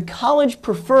 the college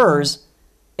prefers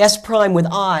S prime with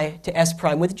I to S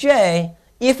prime with J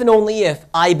if and only if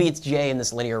I beats J in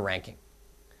this linear ranking.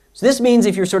 So this means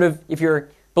if you're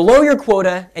below your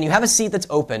quota and you have a seat that's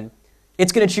open,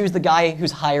 it's going to choose the guy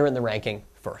who's higher in the ranking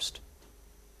first.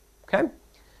 Okay?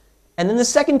 And then the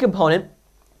second component,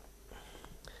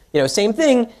 same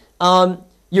thing.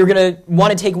 You're going to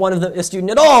want to take one of a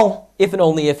student at all if and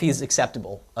only if he's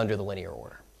acceptable under the linear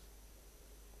order.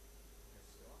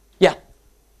 Yeah.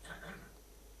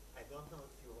 I don't know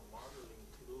if your model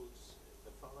includes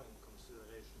the following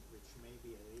consideration, which may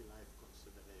be a real-life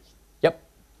consideration. Yep.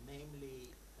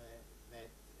 Namely, that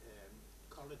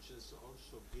colleges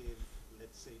also give,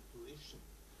 let's say, tuition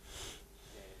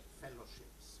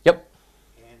fellowships. Yep.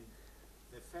 And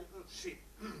the fellowship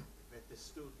that the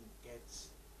student gets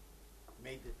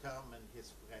may determine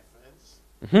his preference.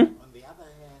 Mm-hmm. On the other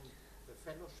hand, the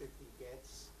fellowship he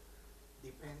gets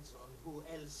depends on who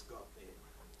else got in.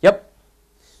 Yep.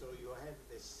 So you have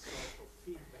this sort of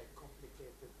feedback,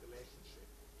 complicated relationship.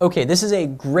 Okay, this is a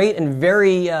great and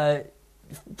very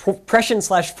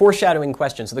prescient/foreshadowing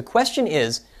question. So the question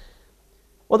is,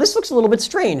 well, this looks a little bit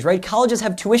strange, right? Colleges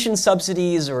have tuition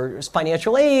subsidies or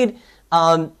financial aid.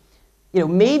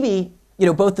 Maybe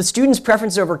both the students'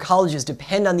 preferences over colleges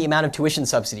depend on the amount of tuition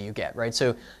subsidy you get, right?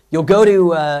 So you'll go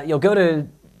to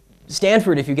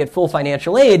Stanford if you get full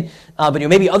financial aid, but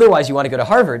maybe otherwise you want to go to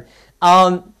Harvard.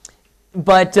 And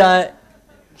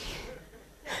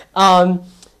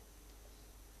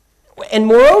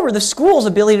moreover, the school's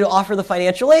ability to offer the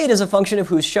financial aid is a function of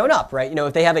who's shown up, right?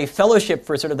 If they have a fellowship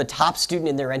for sort of the top student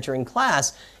in their entering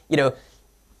class,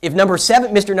 if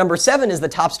Mr. Number 7 is the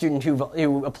top student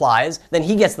who applies, then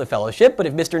he gets the fellowship. But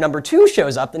if Mr. Number 2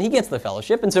 shows up, then he gets the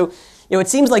fellowship. And so, it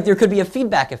seems like there could be a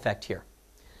feedback effect here.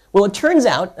 Well, it turns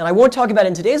out, and I won't talk about it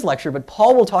in today's lecture, but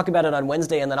Paul will talk about it on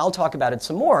Wednesday, and then I'll talk about it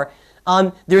some more.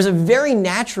 There's a very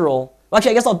natural, well,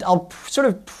 actually, I guess I'll sort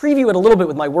of preview it a little bit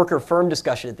with my worker-firm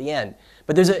discussion at the end.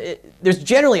 But there's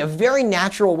generally a very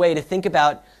natural way to think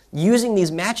about using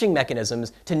these matching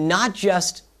mechanisms to not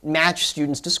just match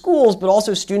students to schools, but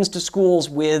also students to schools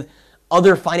with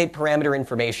other finite parameter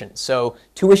information. So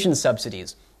tuition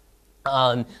subsidies,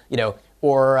 or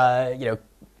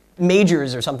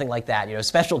majors or something like that,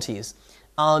 specialties.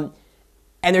 And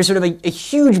there's sort of a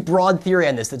huge broad theory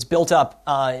on this that's built up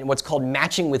in what's called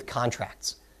matching with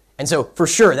contracts. And so for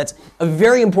sure, that's a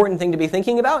very important thing to be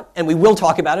thinking about, and we will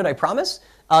talk about it, I promise.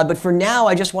 But for now,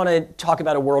 I just want to talk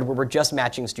about a world where we're just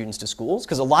matching students to schools,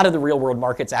 because a lot of the real-world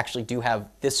markets actually do have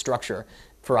this structure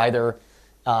for either,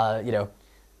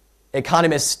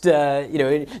 economist,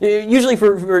 usually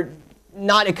for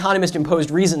not economist-imposed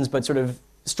reasons, but sort of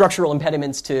structural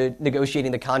impediments to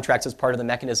negotiating the contracts as part of the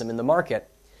mechanism in the market.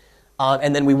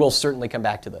 And then we will certainly come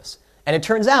back to this. And it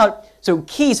turns out, so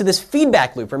this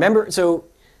feedback loop, remember,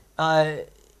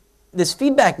 this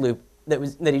feedback loop that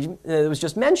was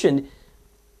just mentioned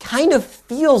kind of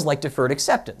feels like deferred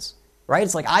acceptance, right?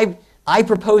 It's like I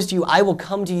propose to you, I will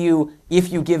come to you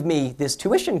if you give me this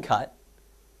tuition cut.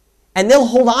 And they'll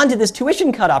hold on to this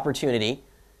tuition cut opportunity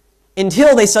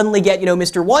until they suddenly get,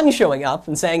 Mr. 1 showing up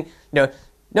and saying, no,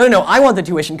 I want the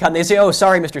tuition cut. And they say, oh,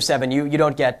 sorry, Mr. 7, you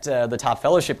don't get the top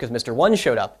fellowship because Mr. 1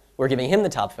 showed up. We're giving him the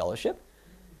top fellowship.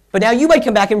 But now you might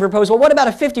come back and propose, well, what about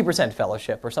a 50%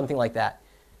 fellowship or something like that?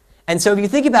 And so if you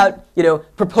think about,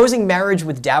 proposing marriage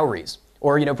with dowries,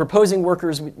 or proposing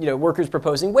workers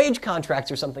proposing wage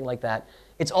contracts or something like that,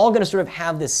 it's all going to sort of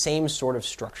have this same sort of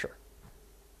structure.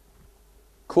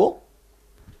 Cool?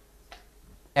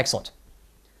 Excellent.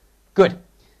 Good.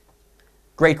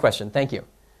 Great question. Thank you.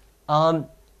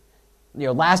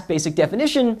 Last basic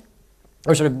definition,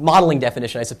 or sort of modeling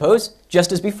definition, I suppose.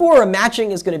 Just as before, a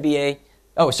matching is going to be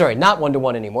not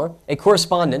one-to-one anymore, a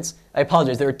correspondence. I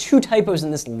apologize. There are 2 typos in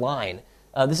this line.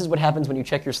 This is what happens when you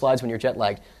check your slides when you're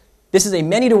jet-lagged. This is a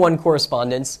many-to-one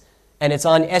correspondence, and it's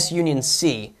on S union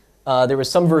C. There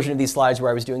was some version of these slides where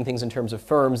I was doing things in terms of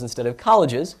firms instead of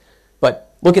colleges.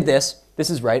 But look at this. This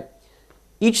is right.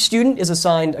 Each student is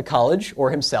assigned a college,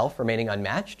 or himself, remaining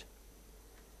unmatched.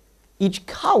 Each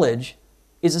college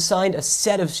is assigned a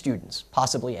set of students,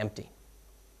 possibly empty.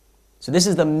 So this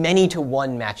is the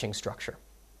many-to-one matching structure.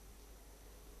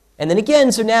 And then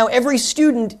again, so now every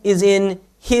student is in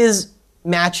his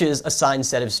match's assigned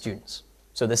set of students.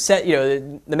 So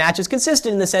the match is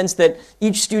consistent in the sense that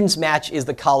each student's match is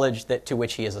the college to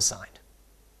which he is assigned.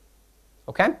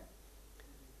 Okay?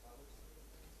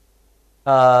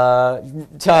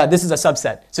 This is a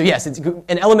subset. So yes, it's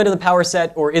an element of the power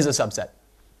set or is a subset.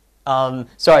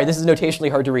 Sorry, this is notationally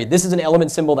hard to read. This is an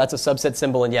element symbol, that's a subset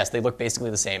symbol, and yes, they look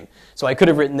basically the same. So I could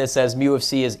have written this as mu of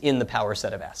C is in the power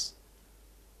set of S.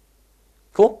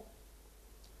 Cool?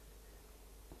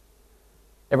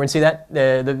 Everyone see that?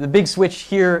 The big switch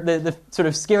here, the sort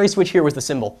of scary switch here was the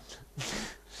symbol.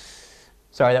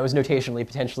 Sorry, that was notationally.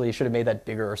 Potentially should have made that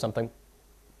bigger or something.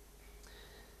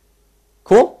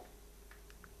 Cool?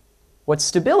 What's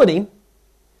stability?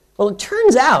 Well, it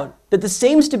turns out that the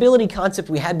same stability concept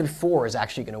we had before is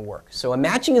actually going to work. So a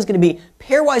matching is going to be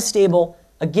pairwise stable,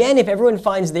 again, if everyone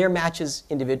finds their matches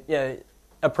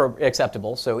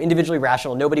acceptable, so individually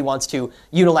rational, nobody wants to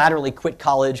unilaterally quit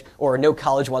college, or no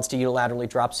college wants to unilaterally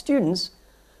drop students,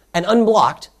 and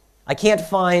unblocked, I can't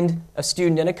find a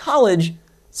student in a college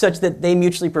such that they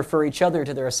mutually prefer each other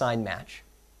to their assigned match.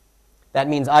 That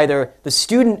means either the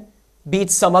student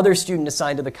beats some other student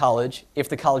assigned to the college if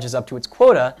the college is up to its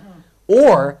quota,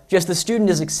 or just the student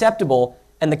is acceptable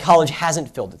and the college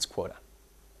hasn't filled its quota.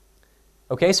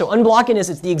 Okay, so unblockedness,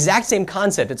 it's the exact same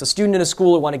concept. It's a student and a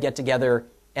school who want to get together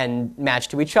and match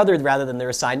to each other rather than their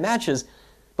assigned matches.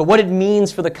 But what it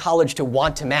means for the college to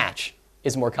want to match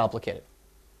is more complicated.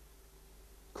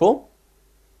 Cool?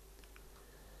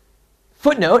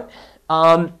 Footnote.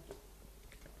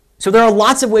 So there are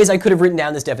lots of ways I could have written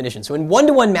down this definition. So in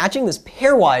one-to-one matching, this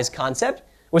pairwise concept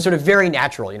was sort of very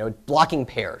natural, blocking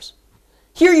pairs.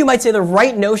 Here you might say the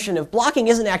right notion of blocking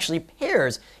isn't actually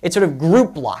pairs, it's sort of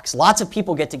group blocks. Lots of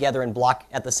people get together and block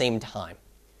at the same time.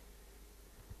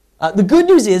 The good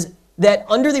news is that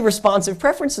under the responsive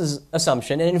preferences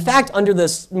assumption, and in fact under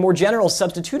the more general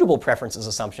substitutable preferences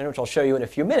assumption, which I'll show you in a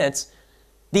few minutes,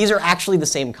 these are actually the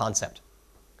same concept.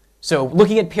 So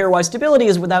looking at pairwise stability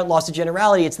is without loss of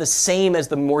generality. It's the same as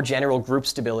the more general group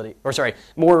stability, or sorry,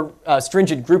 more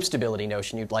stringent group stability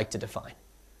notion you'd like to define.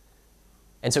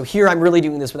 And so here I'm really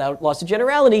doing this without loss of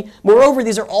generality. Moreover,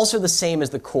 these are also the same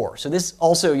as the core. So this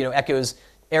also echoes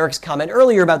Eric's comment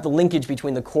earlier about the linkage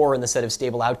between the core and the set of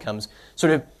stable outcomes.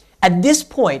 Sort of at this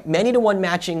point, many-to-one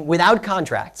matching without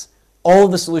contracts, all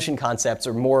of the solution concepts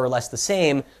are more or less the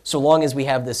same so long as we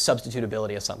have this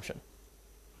substitutability assumption.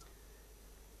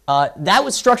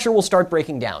 That structure will start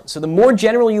breaking down. So the more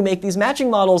general you make these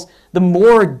matching models, the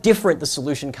more different the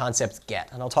solution concepts get.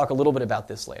 And I'll talk a little bit about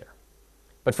this later.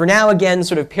 But for now, again,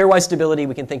 sort of pairwise stability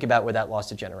we can think about without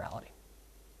loss of generality.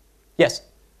 Yes?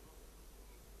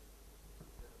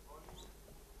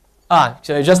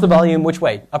 So adjust the volume which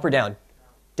way? Up or down?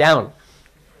 Down.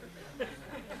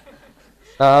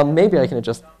 Maybe I can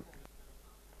adjust.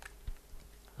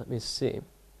 Let me see.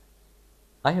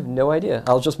 I have no idea.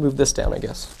 I'll just move this down, I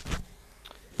guess.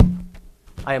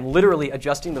 I am literally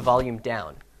adjusting the volume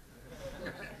down.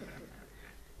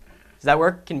 Does that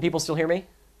work? Can people still hear me?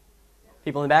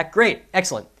 People in the back? Great.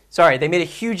 Excellent. Sorry, they made a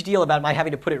huge deal about my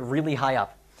having to put it really high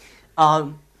up.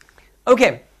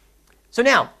 OK. So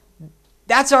now,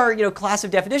 that's our class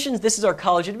of definitions. This is our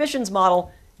college admissions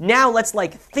model. Now let's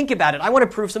think about it. I want to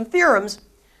prove some theorems.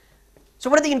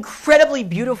 So one of the incredibly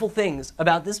beautiful things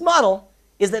about this model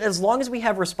is that as long as we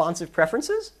have responsive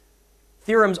preferences,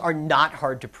 theorems are not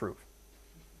hard to prove.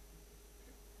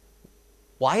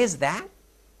 Why is that?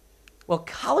 Well,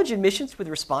 college admissions with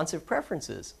responsive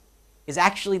preferences is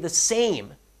actually the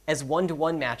same as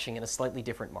one-to-one matching in a slightly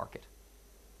different market.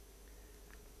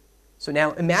 So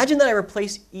now imagine that I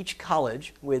replace each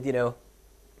college with,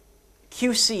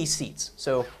 QC seats.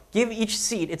 So give each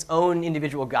seat its own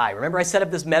individual guy. Remember I set up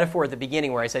this metaphor at the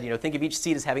beginning where I said, think of each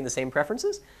seat as having the same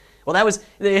preferences? Well,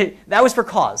 that was for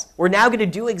cause. We're now going to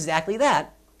do exactly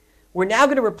that. We're now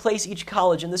going to replace each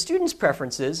college and the students'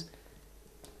 preferences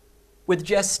with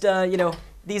just,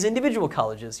 these individual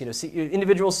colleges,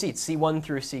 individual seats, C1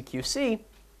 through CQC.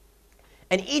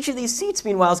 And each of these seats,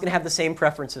 meanwhile, is going to have the same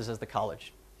preferences as the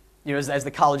college, as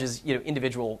the college's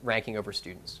individual ranking over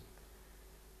students.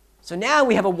 So now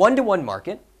we have a one-to-one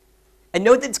market. And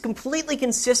note that it's completely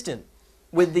consistent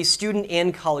with the student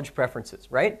and college preferences,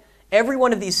 right? Every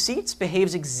one of these seats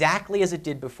behaves exactly as it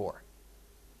did before.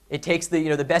 It takes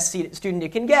the best student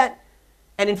it can get,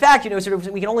 and in fact,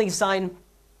 we can only assign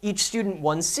each student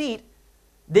one seat.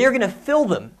 They're going to fill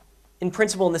them, in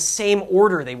principle, in the same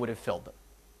order they would have filled them,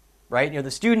 right? The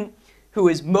student who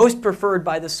is most preferred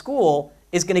by the school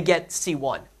is going to get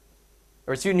C1,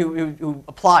 or a student who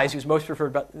applies who's most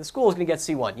preferred by the school is going to get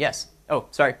C1. Yes. Oh,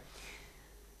 sorry.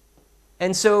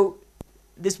 And so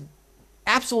this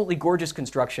absolutely gorgeous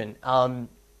construction,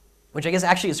 which I guess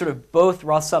actually is sort of both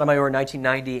Roth Sotomayor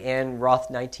 1990 and Roth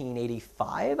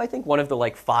 1985, I think, one of the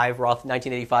 5 Roth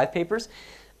 1985 papers.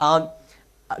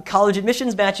 College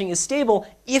admissions matching is stable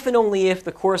if and only if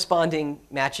the corresponding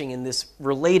matching in this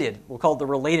related, we'll call it the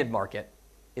related market,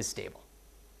 is stable.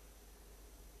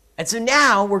 And so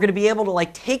now we're going to be able to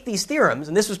take these theorems,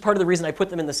 and this was part of the reason I put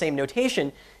them in the same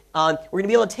notation. We're going to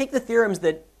be able to take the theorems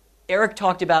that Eric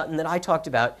talked about and that I talked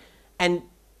about and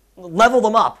level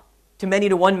them up to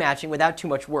many-to-one matching without too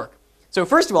much work. So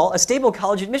first of all, a stable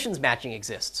college admissions matching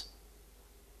exists.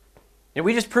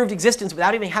 We just proved existence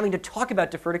without even having to talk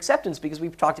about deferred acceptance because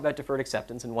we've talked about deferred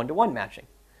acceptance and one-to-one matching.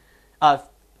 For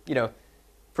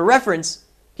reference,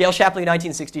 Gail Shapley in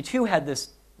 1962 had this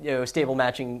stable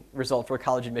matching result for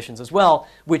college admissions as well,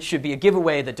 which should be a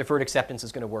giveaway that deferred acceptance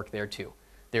is going to work there too.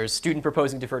 There's student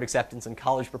proposing deferred acceptance and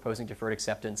college proposing deferred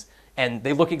acceptance, and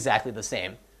they look exactly the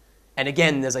same. And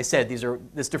again, as I said,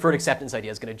 this deferred acceptance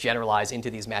idea is going to generalize into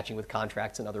these matching with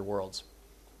contracts and other worlds.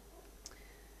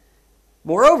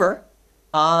 Moreover,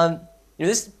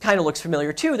 this kind of looks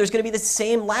familiar too. There's going to be the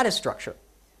same lattice structure.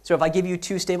 So if I give you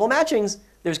 2 stable matchings,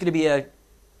 there's going to be a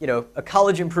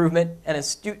college improvement and a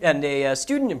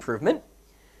student improvement.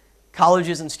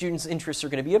 Colleges and students' interests are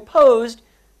going to be opposed,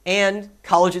 and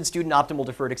college and student optimal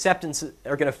deferred acceptance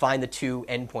are going to find the 2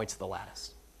 endpoints of the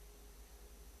lattice.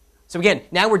 So again,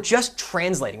 now we're just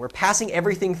translating. We're passing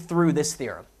everything through this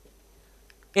theorem.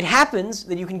 It happens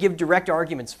that you can give direct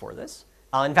arguments for this.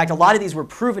 In fact, a lot of these were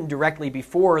proven directly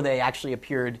before they actually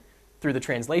appeared through the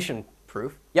translation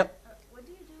proof. Yep? What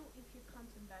do you do if you can't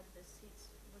embed the seats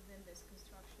within this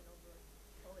construction over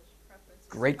college preferences?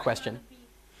 Great question. I'd rather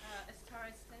be a star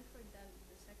at Stanford than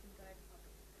the second guy.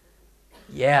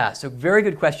 Yeah, so very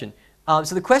good question.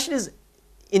 So the question is,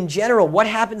 in general, what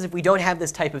happens if we don't have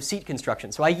this type of seat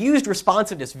construction? So I used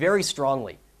responsiveness very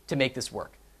strongly to make this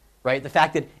work. Right? The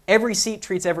fact that every seat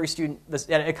treats every student,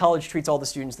 a college treats all the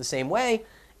students the same way,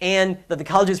 and that the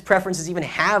college's preferences even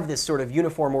have this sort of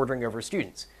uniform ordering over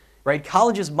students, right?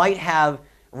 Colleges might have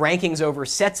rankings over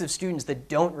sets of students that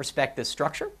don't respect this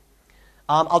structure.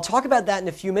 I'll talk about that in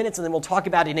a few minutes, and then we'll talk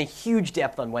about it in a huge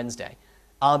depth on Wednesday.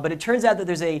 But it turns out that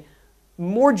there's a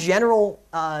more general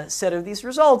set of these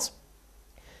results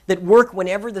that work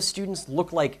whenever the students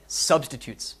look like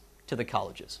substitutes to the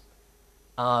colleges.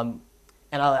 And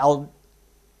I'll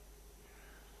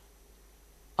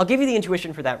give you the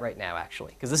intuition for that right now,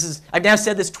 actually, because this is, I've now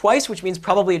said this twice, which means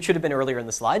probably it should have been earlier in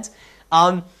the slides,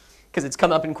 because it's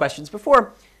come up in questions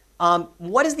before.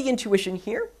 What is the intuition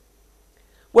here?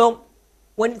 Well,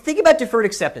 when think about deferred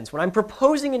acceptance, when I'm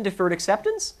proposing in deferred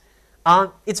acceptance,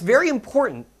 it's very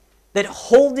important that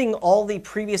holding all the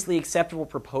previously acceptable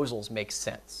proposals makes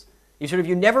sense.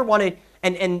 You never want to,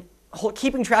 and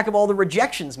keeping track of all the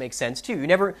rejections makes sense too.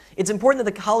 It's important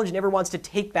that the college never wants to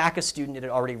take back a student it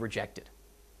had already rejected.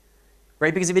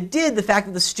 Right? Because if it did, the fact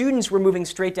that the students were moving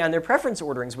straight down their preference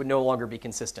orderings would no longer be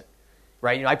consistent.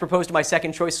 Right? I propose to my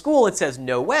second choice school, it says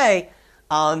no way.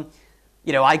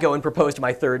 I go and propose to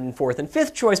my third and fourth and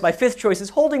fifth choice. My fifth choice is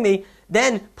holding me.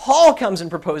 Then Paul comes and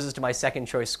proposes to my second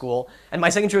choice school, and my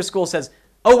second choice school says,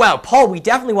 oh wow, Paul, we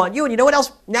definitely want you, and you know what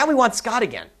else? Now we want Scott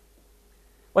again.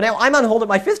 Well, now I'm on hold at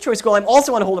my fifth choice school. I'm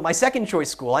also on hold at my second choice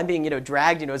school. I'm being,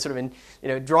 dragged,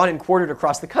 drawn and quartered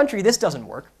across the country. This doesn't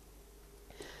work.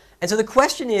 And so the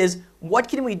question is, what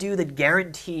can we do that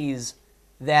guarantees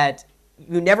that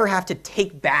you never have to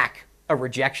take back a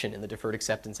rejection in the deferred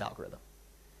acceptance algorithm?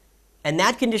 And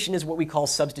that condition is what we call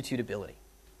substitutability.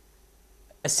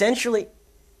 Essentially,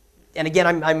 and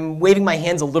again, I'm waving my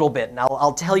hands a little bit, and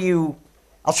I'll show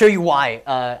you why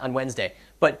on Wednesday.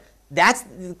 But that's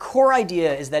the core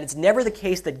idea, is that it's never the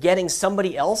case that getting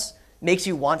somebody else makes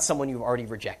you want someone you've already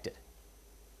rejected.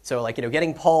 So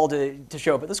getting Paul to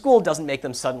show up at the school doesn't make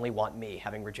them suddenly want me,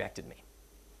 having rejected me.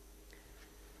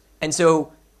 And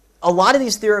so a lot of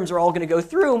these theorems are all going to go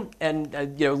through, and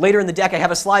later in the deck I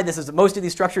have a slide that says that most of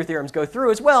these structure theorems go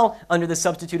through as well under the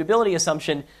substitutability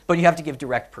assumption, but you have to give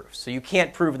direct proof. So you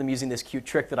can't prove them using this cute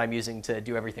trick that I'm using to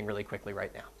do everything really quickly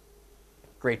right now.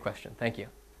 Great question. Thank you.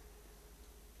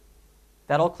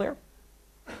 That all clear?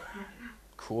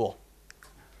 Cool.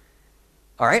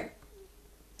 All right.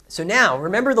 So now,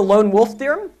 remember the lone wolf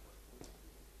theorem?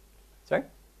 Sorry?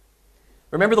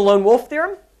 Remember the lone wolf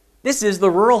theorem? This is the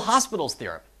rural hospitals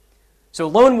theorem. So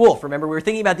lone wolf, remember we were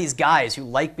thinking about these guys who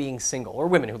like being single, or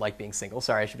women who like being single.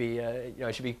 Sorry, I should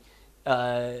be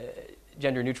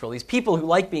gender neutral. These people who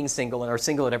like being single and are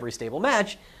single at every stable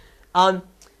match. Now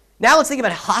let's think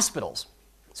about hospitals.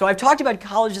 So I've talked about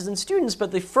colleges and students,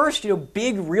 but the first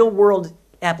big real-world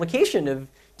application of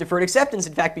deferred acceptance,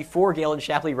 in fact, before Gale and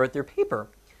Shapley wrote their paper,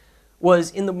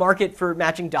 was in the market for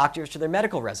matching doctors to their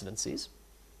medical residencies.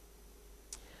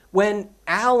 When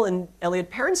Al and Elliot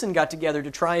Parenson got together to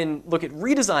try and look at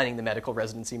redesigning the medical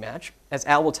residency match, as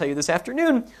Al will tell you this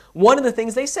afternoon, one of the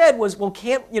things they said was, well,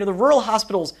 the rural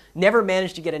hospitals never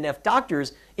managed to get enough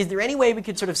doctors. Is there any way we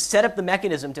could sort of set up the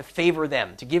mechanism to favor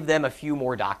them, to give them a few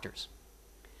more doctors?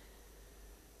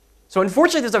 So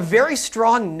unfortunately, there's a very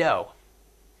strong no.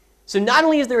 So not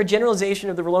only is there a generalization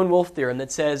of the lone wolf theorem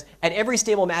that says at every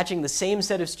stable matching, the same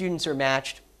set of students are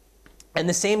matched and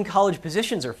the same college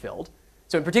positions are filled.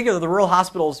 So in particular, the rural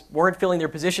hospitals weren't filling their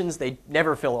positions. They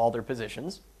never fill all their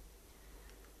positions.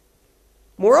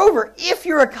 Moreover, if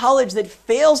you're a college that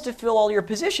fails to fill all your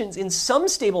positions in some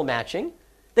stable matching,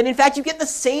 then in fact you get the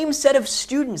same set of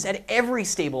students at every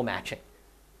stable matching.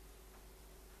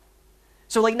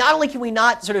 So not only can we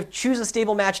not sort of choose a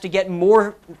stable match to get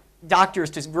more doctors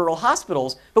to rural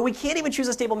hospitals, but we can't even choose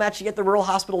a stable match to get the rural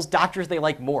hospitals doctors they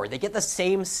like more. They get the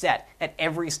same set at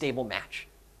every stable match.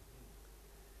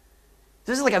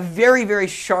 This is a very, very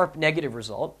sharp negative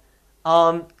result.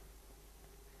 So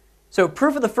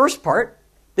proof of the first part,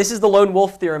 this is the lone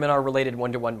wolf theorem in our related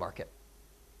one-to-one market.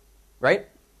 Right?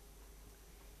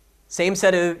 Same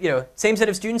set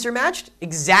of students are matched,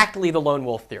 exactly the lone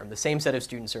wolf theorem. The same set of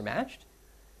students are matched.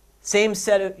 Same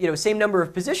number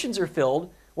of positions are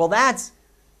filled. Well, that's,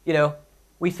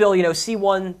 we fill,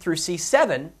 C1 through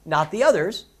C7, not the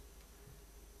others.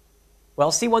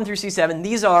 Well, C1 through C7,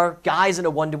 these are guys in a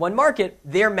one-to-one market.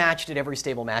 They're matched at every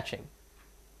stable matching.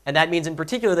 And that means in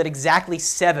particular that exactly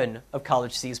 7 of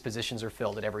College C's positions are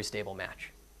filled at every stable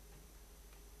match.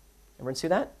 Everyone see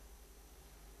that?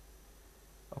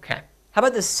 Okay. How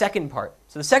about the second part?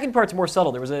 So the second part's more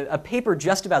subtle. There was a paper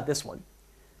just about this one.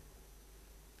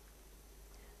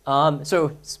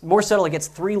 So it's more subtle. It gets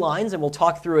 3 lines, and we'll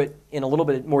talk through it in a little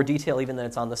bit more detail even than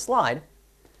it's on the slide.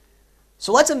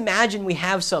 So let's imagine we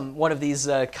have one of these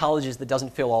colleges that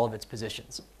doesn't fill all of its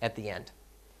positions at the end.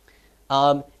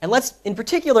 And let's, in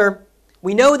particular,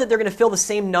 we know that they're going to fill the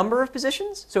same number of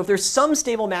positions. So if there's some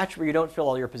stable match where you don't fill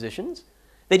all your positions,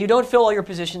 then you don't fill all your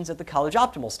positions at the college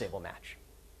optimal stable match.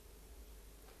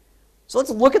 So let's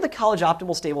look at the college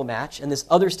optimal stable match and this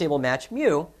other stable match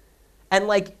mu, and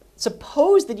like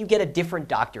suppose that you get a different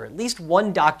doctor. At least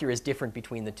one doctor is different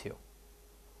between the two.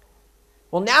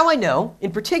 Well, now I know,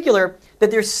 in particular, that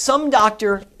there's some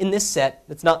doctor in this set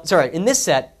that's not, sorry, in this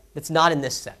set that's not in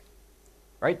this set.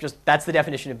 Right? Just that's the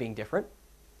definition of being different.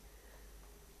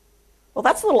 Well,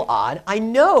 that's a little odd. I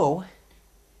know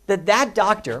that that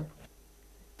doctor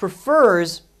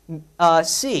prefers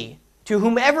C to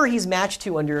whomever he's matched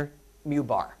to under mu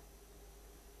bar.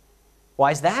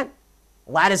 Why is that?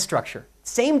 Lattice structure.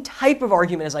 Same type of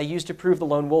argument as I used to prove the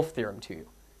lone wolf theorem to you.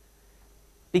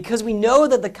 Because we know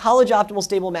that the college optimal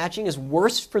stable matching is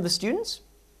worse for the students,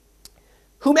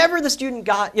 whomever the student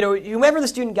got, whomever the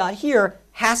student got here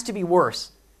has to be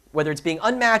worse. Whether it's being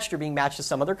unmatched or being matched to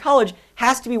some other college,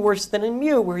 has to be worse than in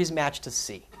mu where he's matched to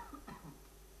C.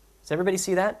 Does everybody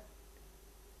see that?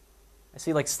 I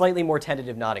see like slightly more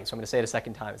tentative nodding, so I'm going to say it a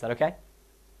second time. Is that okay?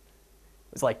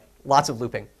 It's like lots of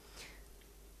looping.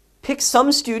 Pick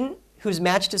some student who's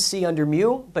matched to C under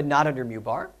mu, but not under mu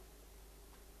bar.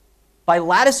 By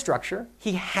lattice structure,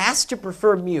 he has to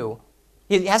prefer mu.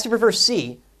 He has to prefer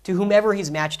C to whomever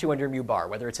he's matched to under mu bar,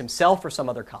 whether it's himself or some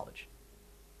other college.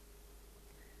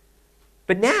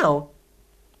 But now,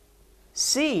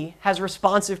 C has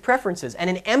responsive preferences and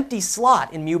an empty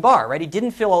slot in mu bar, right? He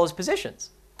didn't fill all his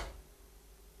positions.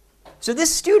 So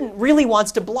this student really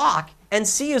wants to block, and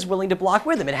C is willing to block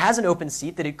with him. It has an open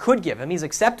seat that it could give him. He's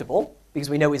acceptable, because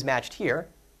we know he's matched here.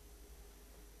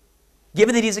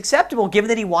 Given that he's acceptable, given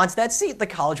that he wants that seat, the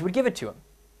college would give it to him.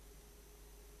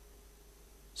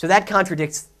 So that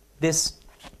contradicts this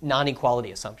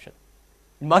non-equality assumption.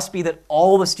 It must be that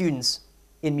all the students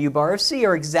in mu bar of C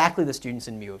are exactly the students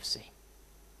in mu of C.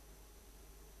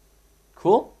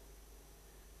 Cool?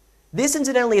 This,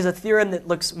 incidentally, is a theorem that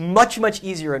looks much, much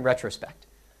easier in retrospect.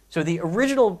 So the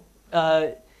original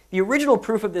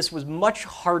proof of this was much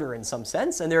harder in some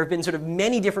sense, and there have been sort of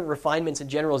many different refinements and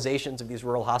generalizations of these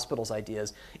rural hospitals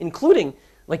ideas, including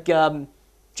like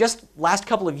just last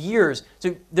couple of years.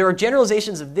 So there are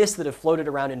generalizations of this that have floated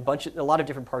around in a lot of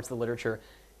different parts of the literature.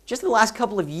 Just in the last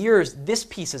couple of years, this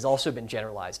piece has also been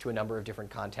generalized to a number of different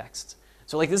contexts.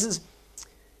 So like this is,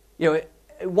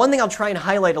 one thing I'll try and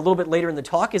highlight a little bit later in the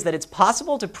talk is that it's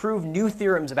possible to prove new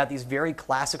theorems about these very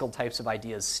classical types of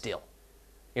ideas still.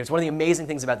 It's one of the amazing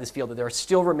things about this field that there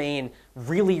still remain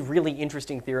really, really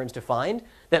interesting theorems to find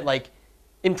that, like,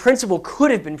 in principle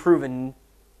could have been proven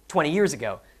 20 years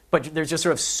ago, but there's just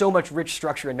sort of so much rich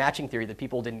structure in matching theory that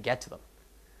people didn't get to them.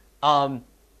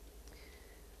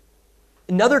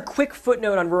 Another quick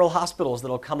footnote on rural hospitals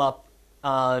that'll come up.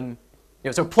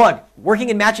 So plug, working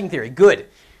in matching theory, good.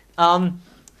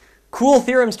 Cool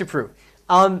theorems to prove.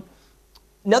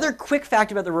 Another quick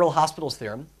fact about the rural hospitals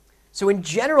theorem. So in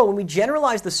general, when we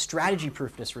generalize the strategy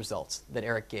proofness results that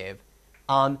Eric gave,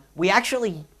 we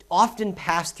actually often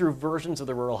pass through versions of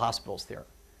the rural hospitals theorem.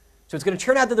 So it's going to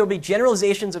turn out that there will be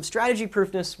generalizations of strategy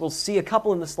proofness. We'll see a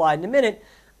couple in the slide in a minute.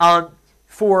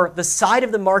 For the side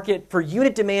of the market, for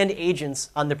unit demand agents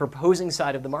on the proposing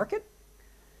side of the market.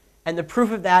 And the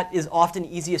proof of that is often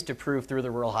easiest to prove through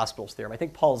the rural hospitals theorem. I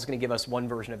think Paul is going to give us one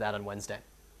version of that on Wednesday.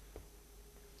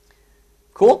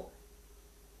 Cool?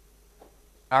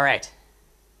 All right.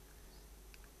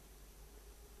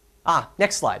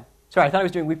 Next slide. Sorry, I thought I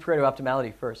was doing weak Pareto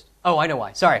optimality first. Oh, I know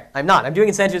why. Sorry, I'm not. I'm doing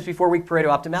incentives before weak Pareto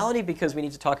optimality because we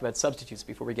need to talk about substitutes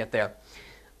before we get there.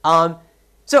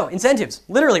 So incentives.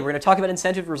 Literally, we're going to talk about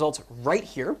incentive results right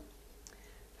here.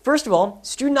 First of all,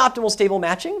 student optimal stable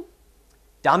matching.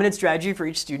 Dominant strategy for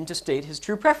each student to state his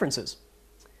true preferences.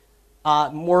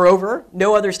 Moreover,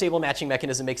 no other stable matching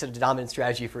mechanism makes it a dominant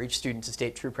strategy for each student to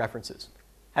state true preferences.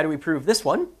 How do we prove this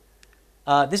one?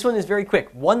 This one is very quick.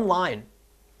 One line.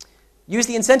 Use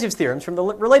the incentives theorems from the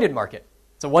related market.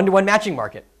 It's a one-to-one matching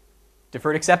market.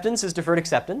 Deferred acceptance is deferred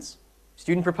acceptance.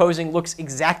 Student proposing looks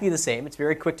exactly the same. It's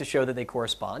very quick to show that they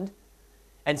correspond.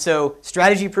 And so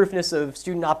strategy proofness of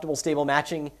student optimal stable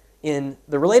matching in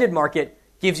the related market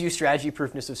gives you strategy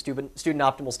proofness of student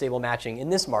optimal stable matching in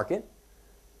this market.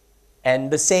 And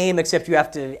the same, except you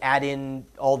have to add in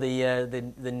all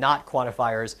the not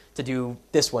quantifiers to do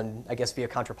this one, I guess, via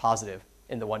contrapositive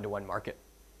in the one-to-one market.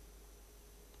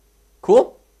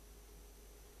 Cool?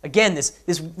 Again, this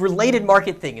related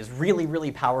market thing is really,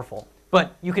 really powerful.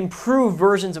 But you can prove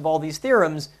versions of all these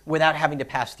theorems without having to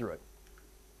pass through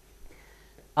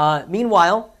it.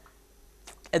 Meanwhile,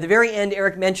 At the very end,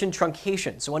 Eric mentioned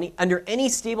truncation. So under any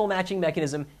stable matching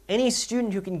mechanism, any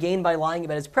student who can gain by lying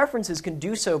about his preferences can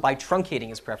do so by truncating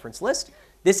his preference list.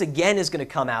 This, again, is going to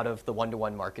come out of the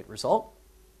one-to-one market result.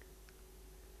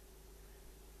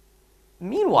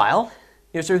 Meanwhile,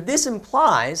 sort of this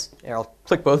implies, and I'll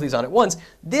click both of these on at once,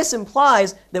 this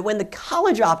implies that when the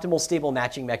college optimal stable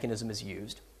matching mechanism is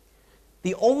used,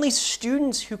 the only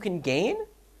students who can gain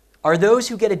are those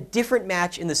who get a different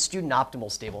match in the student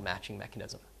optimal stable matching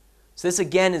mechanism. So this,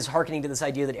 again, is hearkening to this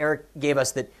idea that Eric gave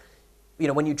us that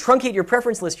when you truncate your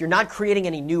preference list, you're not creating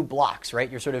any new blocks, right?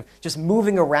 You're sort of just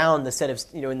moving around the set of,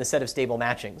 in the set of stable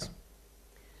matchings.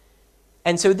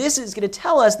 And so this is going to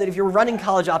tell us that if you're running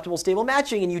college optimal stable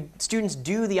matching and students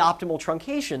do the optimal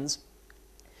truncations,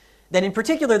 then in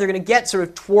particular they're going to get sort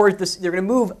of toward this, they're going to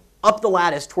move up the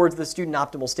lattice towards the student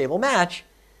optimal stable match.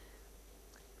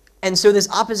 And so this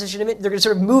opposition of it, they're going to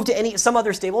sort of move to some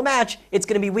other stable match. It's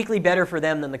going to be weakly better for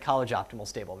them than the college optimal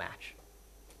stable match,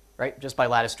 right? Just by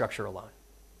lattice structure alone.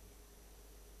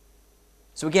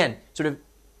 So again, sort of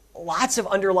lots of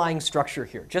underlying structure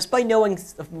here. Just by knowing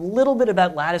a little bit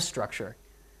about lattice structure,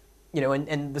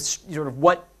 and the sort of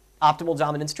what optimal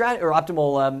dominant strategy or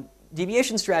optimal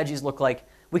deviation strategies look like,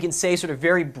 we can say sort of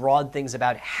very broad things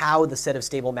about how the set of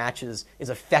stable matches is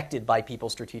affected by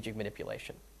people's strategic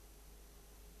manipulation.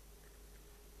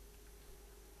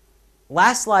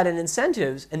 Last slide on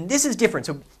incentives, and this is different.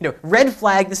 So, red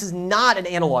flag, this is not an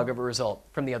analog of a result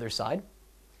from the other side,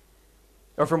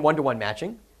 or from one-to-one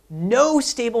matching. No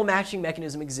stable matching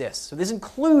mechanism exists. So this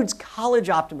includes college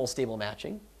optimal stable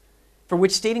matching, for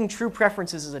which stating true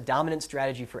preferences is a dominant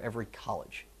strategy for every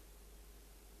college.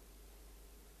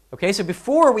 Okay, so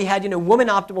before we had, woman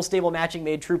optimal stable matching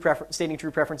made stating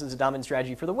true preferences a dominant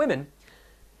strategy for the women.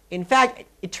 In fact,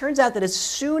 it turns out that as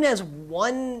soon as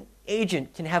one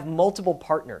agent can have multiple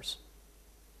partners,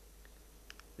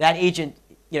 that agent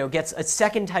gets a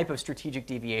second type of strategic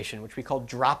deviation, which we call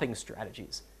dropping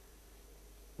strategies,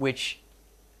 which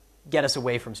get us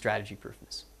away from strategy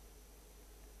proofness.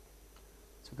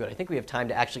 So good. I think we have time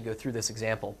to actually go through this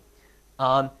example.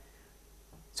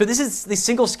 So this is the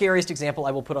single scariest example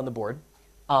I will put on the board,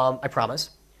 I promise.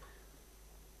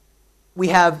 We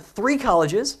have 3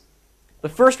 colleges. The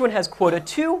first one has quota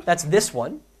 2, that's this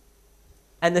one,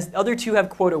 and the other 2 have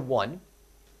quota 1.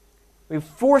 We have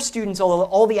 4 students, although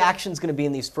all the action is going to be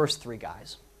in these first 3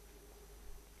 guys.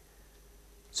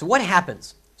 So what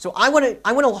happens? So I want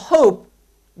to hope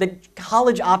that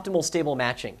college optimal stable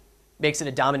matching makes it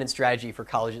a dominant strategy for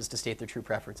colleges to state their true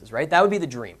preferences, right? That would be the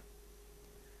dream.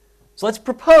 So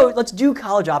let's do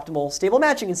college optimal stable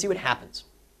matching and see what happens.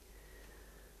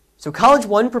 So college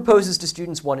 1 proposes to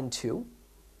students 1 and 2.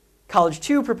 College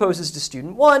 2 proposes to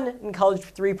student 1, and college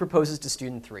 3 proposes to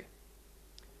student 3.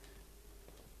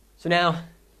 So now,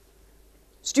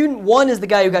 student 1 is the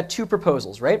guy who got 2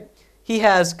 proposals, right? He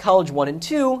has college 1 and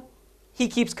 2. He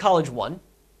keeps college 1.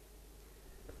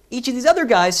 Each of these other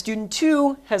guys, student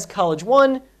 2 has college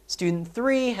 1, student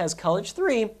 3 has college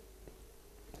 3.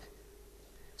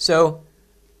 So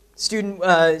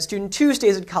student 2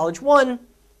 stays at college 1,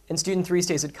 and student 3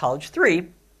 stays at college 3.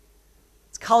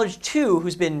 It's college 2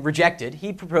 who's been rejected.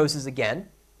 He proposes again.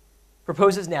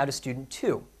 Proposes now to student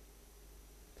 2.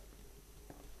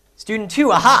 Student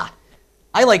 2, aha!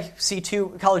 I like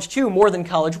college 2 more than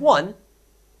college 1.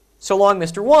 So long,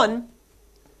 Mr. 1.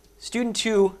 Student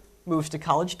 2 moves to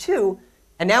college 2,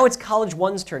 and now it's college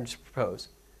 1's turn to propose.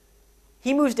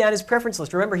 He moves down his preference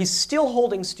list. Remember, he's still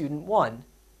holding student 1,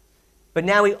 but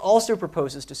now he also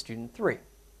proposes to student 3.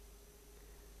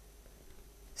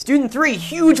 Student 3,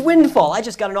 huge windfall. I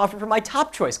just got an offer from my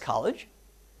top choice college.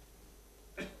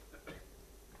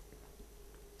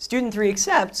 Student 3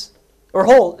 accepts, or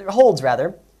holds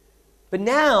rather, but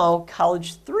now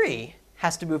college 3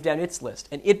 has to move down its list,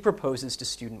 and it proposes to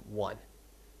student 1.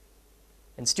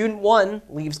 And student 1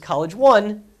 leaves college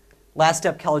 1. Last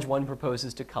up, college 1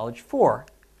 proposes to college 4.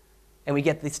 And we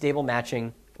get the stable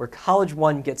matching where college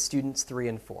 1 gets students 3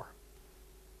 and 4.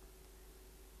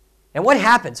 And what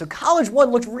happened? So college 1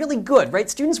 looked really good, right?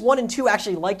 Students 1 and 2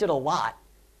 actually liked it a lot.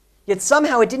 Yet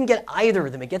somehow it didn't get either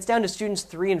of them. It gets down to students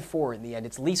 3 and 4 in the end,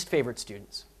 its least favorite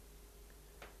students.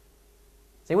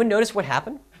 Does anyone notice what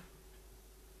happened?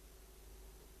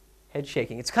 Head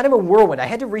shaking. It's kind of a whirlwind. I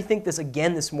had to rethink this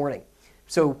again this morning.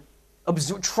 So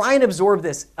try and absorb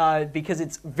this because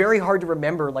it's very hard to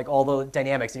remember all the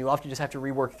dynamics, and you often just have to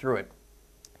rework through it.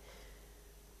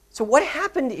 So what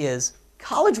happened is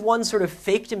college 1 sort of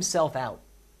faked himself out.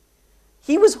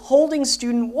 He was holding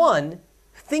student 1,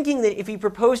 thinking that if he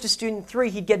proposed to student 3,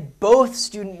 he'd get both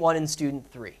student 1 and student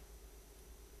 3.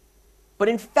 But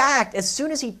in fact, as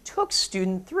soon as he took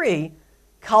student 3,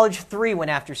 college 3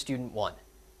 went after student 1.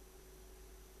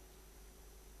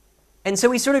 And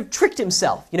so he sort of tricked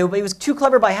himself. But he was too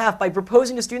clever by half. By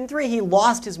proposing to student 3, he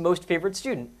lost his most favorite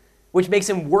student, which makes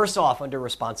him worse off under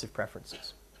responsive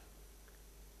preferences.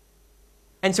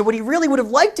 And so what he really would have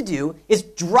liked to do is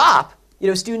drop,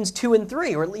 students 2 and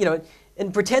 3, or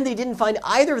and pretend that he didn't find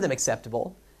either of them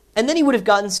acceptable, and then he would have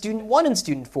gotten student 1 and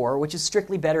student 4, which is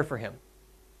strictly better for him.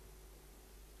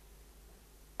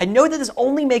 I know that this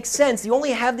only makes sense. You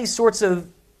only have these sorts of,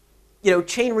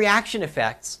 chain reaction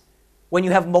effects when you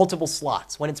have multiple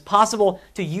slots, when it's possible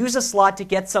to use a slot to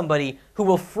get somebody who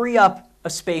will free up a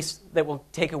space that will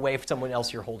take away from someone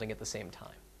else you're holding at the same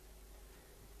time.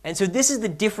 And so this is the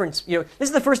difference. This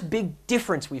is the first big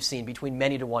difference we've seen between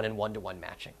many-to-one and one-to-one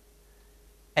matching.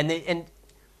 And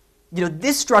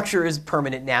this structure is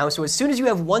permanent now. So as soon as you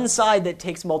have one side that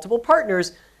takes multiple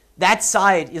partners, that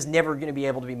side is never going to be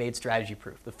able to be made strategy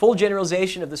proof. The full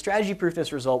generalization of the strategy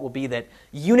proofness result will be that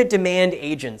unit demand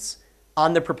agents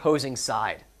on the proposing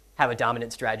side have a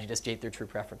dominant strategy to state their true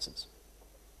preferences.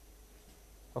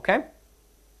 Okay?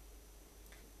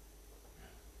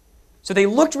 So they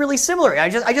looked really similar. I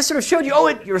just sort of showed you,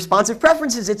 your responsive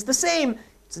preferences, it's the same.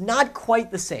 It's not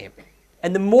quite the same.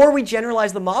 And the more we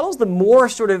generalize the models, the more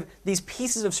sort of these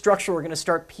pieces of structure are going to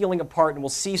start peeling apart, and we'll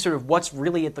see sort of what's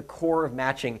really at the core of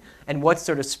matching and what's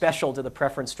sort of special to the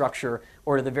preference structure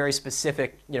or to the very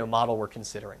specific model we're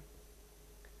considering.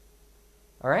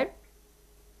 All right?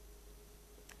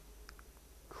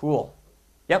 Cool.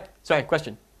 Yep. Sorry,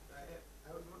 question.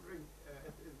 I was wondering,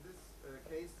 in this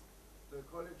case, the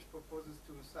college proposes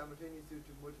to simultaneously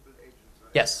to multiple agents,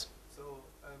 right? Yes. So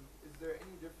is there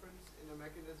any difference in a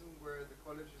mechanism where the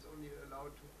college is only allowed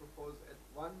to propose at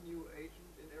one new agent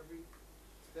in every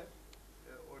step?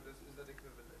 Or is that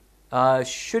equivalent?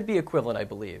 Should be equivalent, I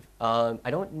believe. I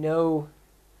don't know.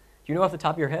 Do you know off the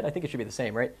top of your head? I think it should be the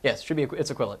same, right? Yes, should be. It's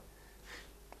equivalent.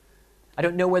 I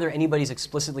don't know whether anybody's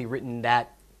explicitly written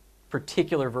that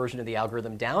particular version of the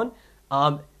algorithm down.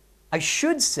 I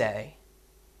should say,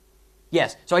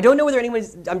 yes. So I don't know whether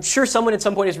I'm sure someone at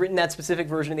some point has written that specific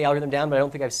version of the algorithm down, but I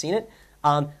don't think I've seen it.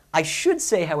 I should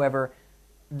say, however,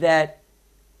 that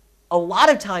a lot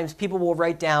of times people will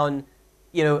write down,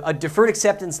 a deferred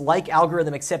acceptance like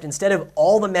algorithm, except instead of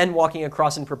all the men walking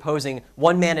across and proposing,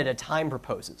 one man at a time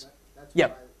proposes. That's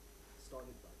Yep. what I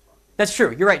started by talking. That's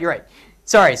true. You're right.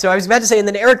 Sorry. So I was about to say, and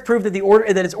then Eric proved that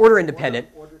that it's order independent.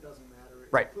 Order doesn't matter,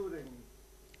 Right. including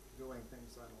doing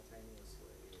things simultaneously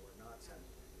or not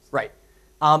simultaneously. Right.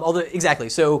 Although exactly.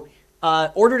 So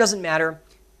order doesn't matter.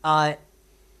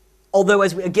 Although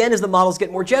as the models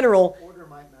get more general, Order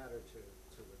might matter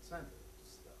to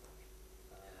incentives,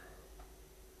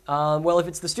 though. well, if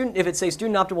it's say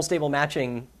student optimal stable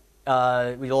matching,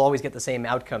 you'll always get the same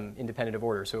outcome independent of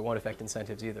order, so it won't affect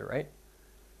incentives either, right?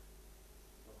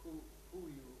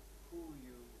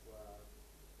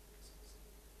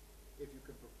 If you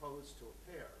could propose to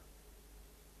a pair.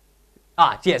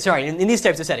 Yeah, sorry. In these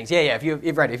types of settings, yeah. If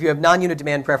you have non-unit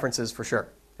demand preferences, for sure.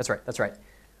 That's right.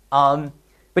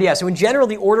 But yeah, so in general,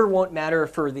 the order won't matter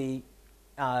for the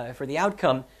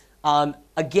outcome.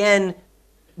 Again,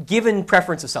 given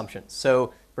preference assumptions.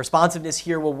 So responsiveness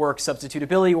here will work.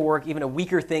 Substitutability will work. Even a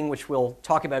weaker thing, which we'll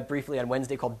talk about briefly on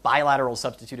Wednesday, called bilateral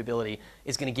substitutability,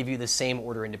 is going to give you the same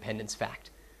order independence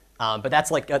fact. But that's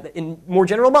like, in more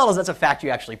general models, that's a fact you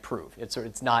actually prove.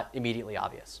 It's not immediately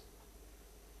obvious.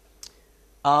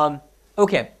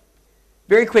 Okay,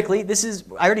 very quickly,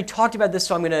 I already talked about this,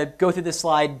 so I'm going to go through this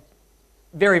slide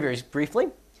very, very briefly.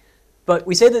 But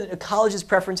we say that a college's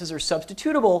preferences are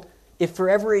substitutable if for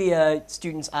every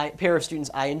pair of students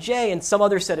I and j and some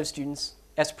other set of students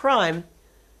s prime,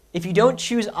 if you don't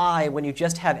choose I when you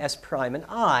just have s prime and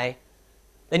I,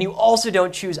 then you also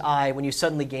don't choose I when you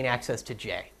suddenly gain access to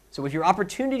j. So if your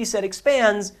opportunity set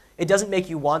expands, it doesn't make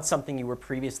you want something you were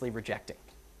previously rejecting.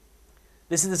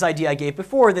 This is this idea I gave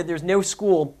before that there's no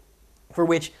school for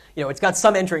which, it's got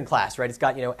some entering class, right? It's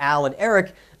got, Al and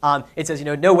Eric. It says,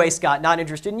 no way, Scott, not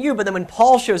interested in you. But then when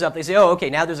Paul shows up, they say, oh, okay,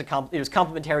 now there's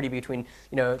complementarity between,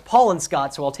 Paul and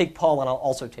Scott, so I'll take Paul and I'll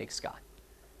also take Scott.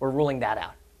 We're ruling that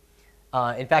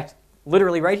out. In fact,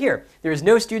 literally right here, there is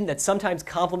no student that sometimes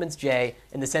complements J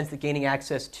in the sense that gaining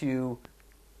access to,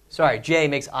 J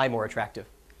makes I more attractive.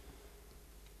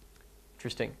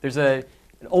 Interesting. There's an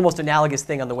almost analogous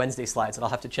thing on the Wednesday slides, and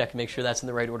I'll have to check and make sure that's in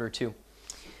the right order too.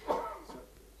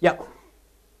 Yeah.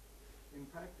 In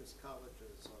practice,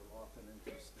 colleges are often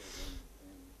interested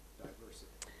in diversity.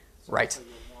 So Right. So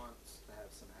you'll want to have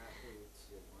some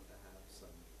athletes, you'll want to have some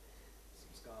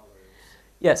scholars.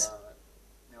 Yes.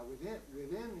 Now, within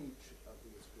each of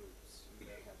these groups, you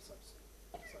may have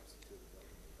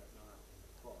substitutability, but not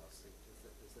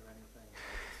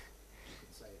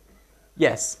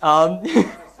Yes.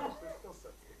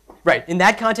 Right. In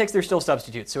that context, they're still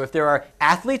substitutes. So if there are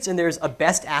athletes and there's a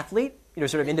best athlete,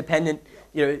 sort of independent,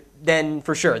 then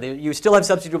for sure. You still have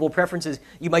substitutable preferences.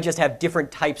 You might just have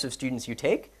different types of students you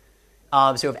take.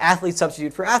 So if athletes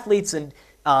substitute for athletes and,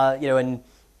 I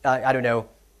don't know,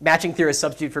 matching theorists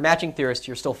substitute for matching theorists,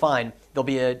 you're still fine. There'll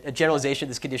be a generalization of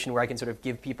this condition where I can sort of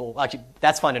give people, actually,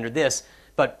 that's fine under this,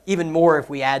 but even more if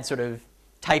we add sort of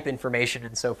type information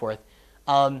and so forth.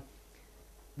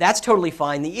 That's totally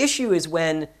fine. The issue is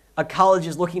when a college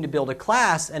is looking to build a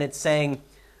class and it's saying,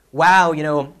 wow,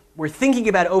 we're thinking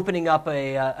about opening up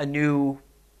a new,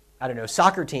 I don't know,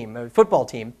 soccer team, a football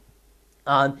team.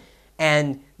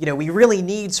 And we really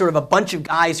need sort of a bunch of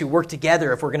guys who work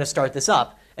together if we're going to start this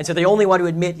up. And so they only want to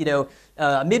admit,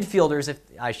 midfielders. If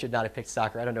I should not have picked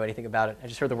soccer, I don't know anything about it. I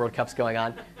just heard the World Cup's going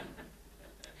on.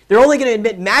 They're only going to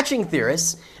admit matching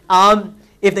theorists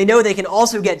if they know they can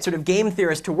also get sort of game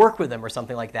theorists to work with them or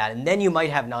something like that. And then you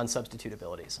might have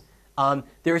non-substitutabilities.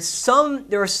 There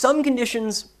are some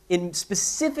conditions in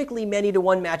specifically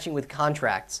many-to-one matching with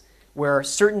contracts where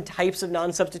certain types of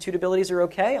non-substitutabilities are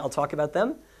okay. I'll talk about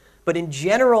them. But in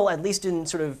general, at least in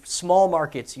sort of small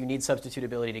markets, you need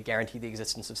substitutability to guarantee the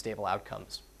existence of stable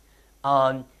outcomes.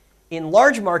 In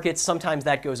large markets, sometimes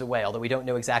that goes away, although we don't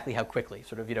know exactly how quickly.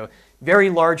 Sort of, very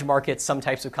large markets, some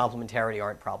types of complementarity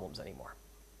aren't problems anymore.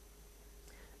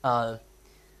 Sorry,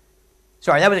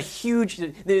 that was a huge...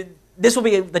 This will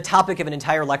be the topic of an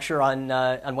entire lecture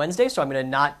on Wednesday, so I'm going to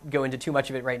not go into too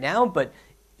much of it right now, but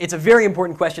it's a very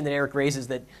important question that Eric raises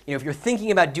that if you're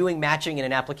thinking about doing matching in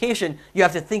an application, you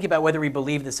have to think about whether we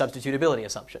believe the substitutability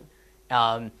assumption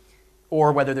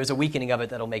or whether there's a weakening of it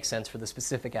that'll make sense for the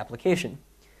specific application.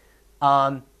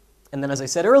 And then, as I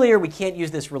said earlier, we can't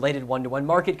use this related one-to-one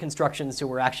market construction, so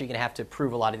we're actually going to have to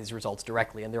prove a lot of these results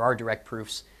directly, and there are direct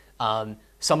proofs,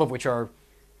 some of which are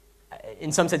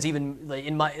in some sense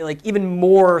even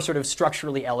more sort of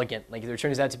structurally elegant. Like there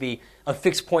turns out to be a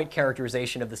fixed point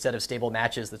characterization of the set of stable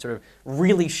matches that sort of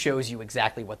really shows you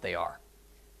exactly what they are.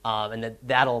 And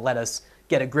that'll let us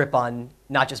get a grip on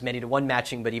not just many-to-one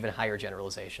matching, but even higher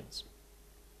generalizations.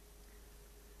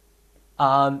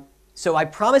 So I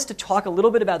promised to talk a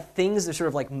little bit about things that are sort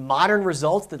of like modern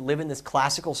results that live in this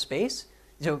classical space.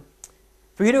 So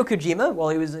Fuyuto Kojima, while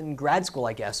he was in grad school,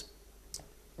 I guess,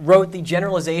 wrote the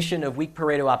generalization of weak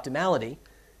Pareto optimality.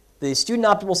 The student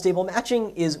optimal stable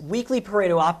matching is weakly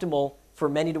Pareto optimal for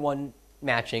many-to-one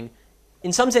matching,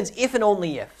 in some sense, if and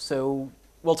only if. So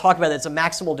we'll talk about that. It's a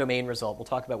maximal domain result. We'll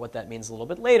talk about what that means a little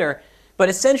bit later. But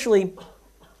essentially,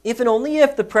 if and only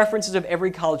if the preferences of every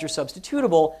college are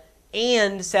substitutable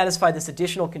and satisfy this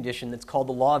additional condition that's called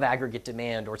the law of aggregate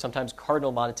demand, or sometimes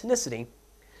cardinal monotonicity,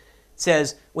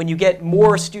 says when you get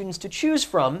more students to choose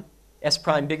from, S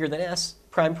prime bigger than S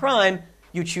prime prime,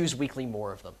 you choose weakly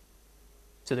more of them.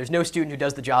 So there's no student who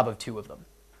does the job of two of them.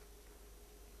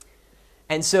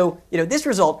 And so, this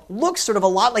result looks sort of a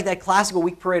lot like that classical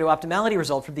weak Pareto optimality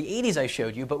result from the 80s I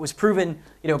showed you, but was proven,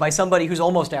 by somebody who's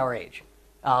almost our age.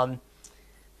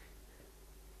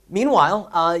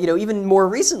 Meanwhile, even more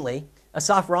recently,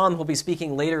 Asaf Ram, who'll be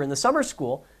speaking later in the summer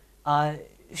school,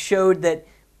 showed that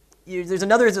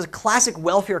there's a classic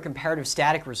welfare comparative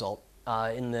static result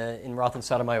in Roth and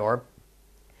Sotomayor,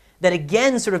 that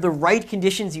again, sort of the right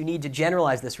conditions you need to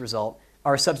generalize this result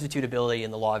are substitutability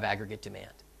and the law of aggregate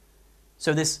demand.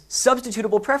 So this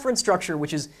substitutable preference structure,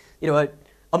 which is a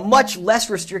much less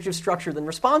restrictive structure than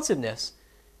responsiveness,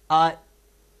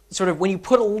 sort of when you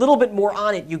put a little bit more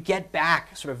on it, you get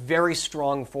back sort of very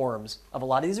strong forms of a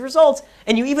lot of these results,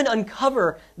 and you even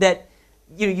uncover that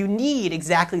you need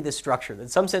exactly this structure. In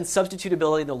some sense,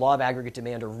 substitutability and the law of aggregate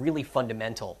demand are really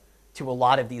fundamental to a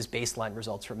lot of these baseline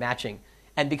results for matching.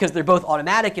 And because they're both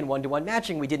automatic in one-to-one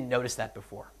matching, we didn't notice that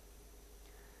before.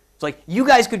 It's like you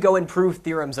guys could go and prove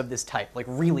theorems of this type, like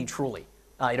really, truly.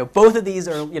 Both of these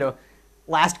are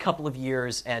last couple of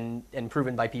years and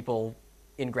proven by people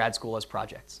in grad school as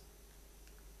projects.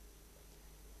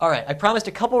 All right, I promised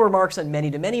a couple remarks on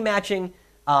many-to-many matching.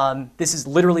 This is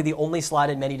literally the only slide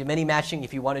in many-to-many matching.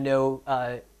 If you want to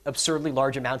know absurdly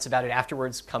large amounts about it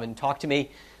afterwards, come and talk to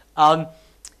me.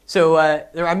 So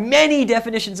there are many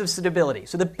definitions of stability.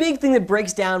 So the big thing that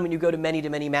breaks down when you go to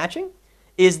many-to-many matching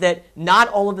is that not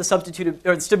all of the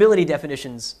stability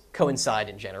definitions coincide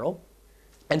in general.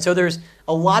 And so there's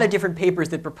a lot of different papers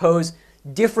that propose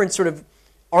different sort of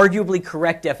arguably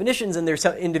correct definitions, and there's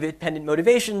some independent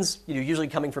motivations, usually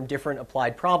coming from different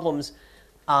applied problems.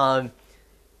 If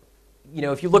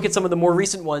you look at some of the more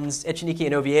recent ones, Echenique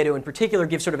and Oviedo in particular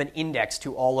give sort of an index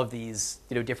to all of these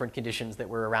different conditions that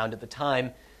were around at the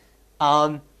time.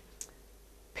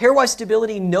 pairwise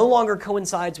stability no longer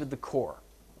coincides with the core.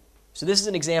 So this is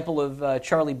an example of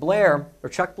Charlie Blair, or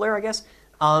Chuck Blair, I guess.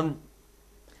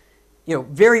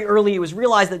 Very early it was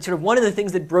realized that sort of one of the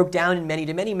things that broke down in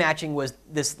many-to-many matching was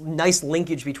this nice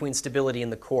linkage between stability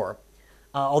and the core.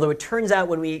 Although it turns out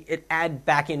when we add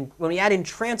in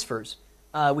transfers,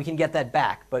 we can get that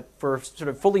back. But for sort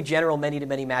of fully general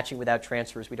many-to-many matching without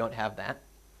transfers, we don't have that.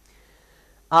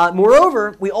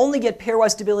 Moreover, we only get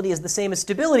pairwise stability as the same as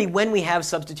stability when we have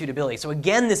substitutability. So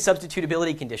again, this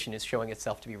substitutability condition is showing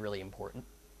itself to be really important.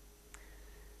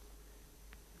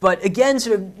 But again,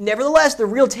 sort of, nevertheless, the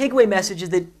real takeaway message is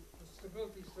that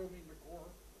Stability still means the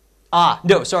core.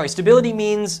 No, sorry. Stability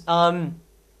means do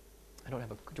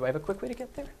I have a quick way to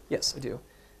get there? Yes, I do.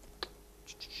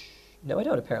 No, I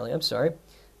don't. Apparently, I'm sorry.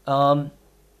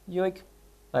 Yoink.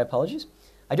 My apologies.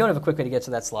 I don't have a quick way to get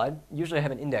to that slide. Usually, I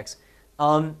have an index.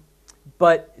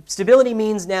 But stability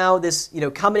means now this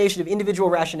combination of individual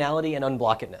rationality and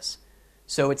unblockedness.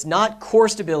 So it's not core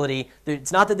stability.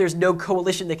 It's not that there's no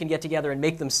coalition that can get together and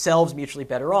make themselves mutually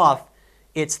better off.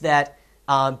 It's that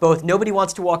both nobody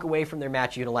wants to walk away from their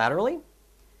match unilaterally,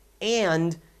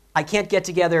 and I can't get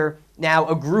together now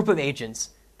a group of agents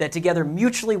that together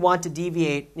mutually want to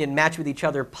deviate and match with each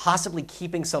other, possibly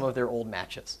keeping some of their old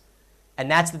matches. And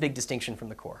that's the big distinction from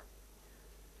the core.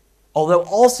 Although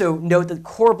also note that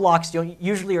core blocks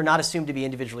usually are not assumed to be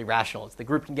individually rational. It's the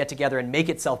group can get together and make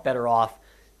itself better off,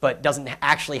 but doesn't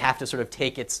actually have to sort of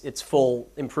take its full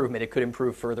improvement. It could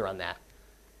improve further on that.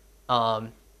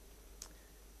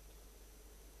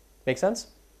 Make sense?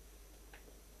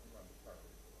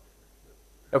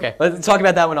 Okay, let's talk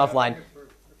about that one offline.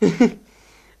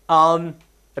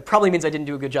 It probably means I didn't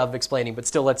do a good job of explaining, but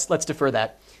still, let's defer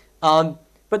that.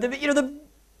 But the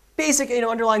basic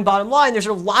underlying bottom line, there's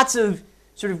sort of lots of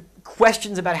sort of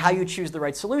questions about how you choose the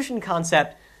right solution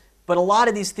concept, but a lot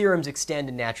of these theorems extend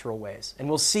in natural ways. And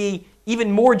we'll see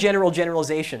even more general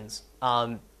generalizations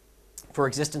for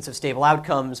existence of stable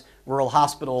outcomes, rural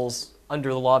hospitals, under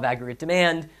the law of aggregate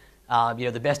demand,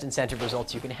 the best incentive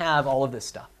results you can have, all of this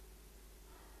stuff.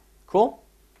 Cool?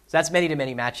 So that's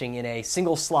many-to-many matching in a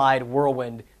single slide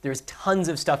whirlwind. There's tons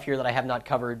of stuff here that I have not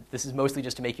covered. This is mostly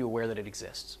just to make you aware that it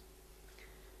exists.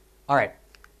 All right.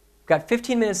 We've got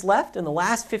 15 minutes left. In the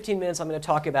last 15 minutes, I'm going to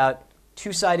talk about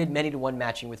two-sided many-to-one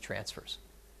matching with transfers.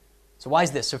 So why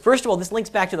is this? So first of all, this links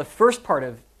back to the first part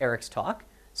of Eric's talk.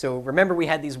 So remember, we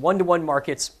had these one-to-one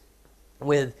markets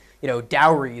with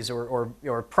dowries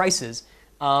or prices.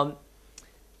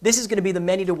 This is going to be the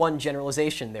many-to-one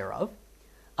generalization thereof.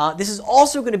 This is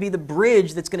also going to be the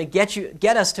bridge that's going to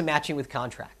get us to matching with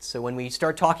contracts. So when we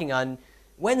start talking on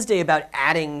Wednesday about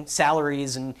adding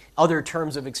salaries and other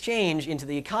terms of exchange into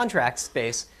the contract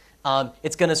space,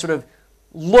 it's going to sort of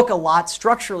look a lot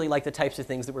structurally like the types of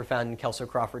things that were found in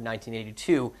Kelso-Crawford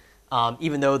 1982,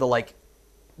 even though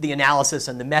the analysis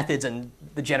and the methods and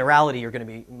the generality are going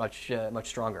to be much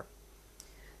stronger.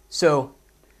 So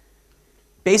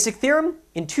basic theorem,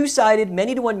 in two-sided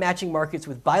many-to-one matching markets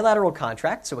with bilateral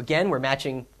contracts, so again, we're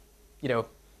matching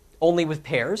only with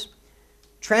pairs.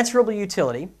 Transferable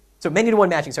utility, so many-to-one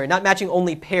matching, sorry, not matching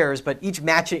only pairs, but each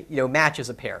matches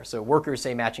a pair. So workers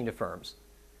say matching to firms.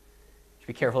 Should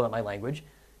be careful about my language.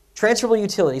 Transferable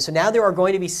utility, so now there are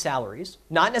going to be salaries,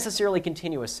 not necessarily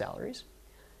continuous salaries,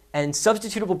 and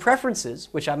substitutable preferences,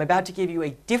 which I'm about to give you a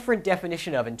different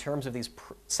definition of in terms of these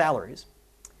salaries.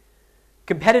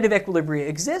 Competitive equilibria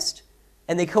exist,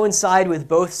 and they coincide with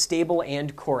both stable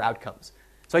and core outcomes.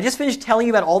 So I just finished telling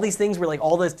you about all these things where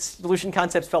all the solution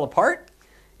concepts fell apart.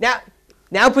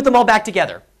 Now put them all back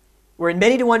together. We're in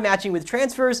many-to-one matching with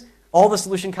transfers. All the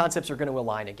solution concepts are going to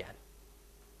align again.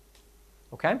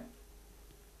 Okay?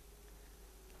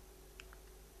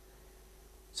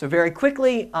 So very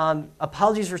quickly,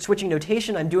 apologies for switching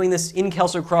notation. I'm doing this in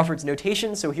Kelso-Crawford's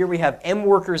notation. So here we have M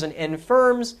workers and N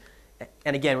firms.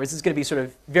 And again, this is going to be sort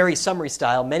of very summary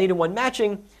style, many-to-one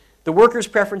matching. The workers'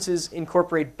 preferences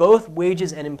incorporate both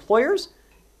wages and employers,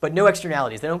 but no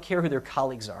externalities. They don't care who their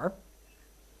colleagues are.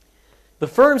 The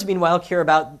firms, meanwhile, care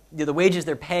about the wages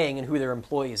they're paying and who their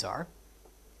employees are.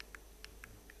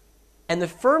 And the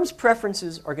firm's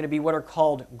preferences are going to be what are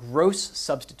called gross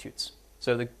substitutes.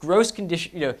 So the gross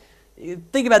condition,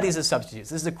 think about these as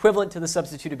substitutes. This is equivalent to the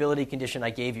substitutability condition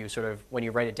I gave you sort of when you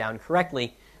write it down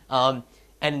correctly.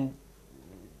 And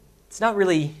it's not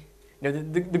really,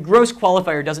 the gross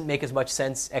qualifier doesn't make as much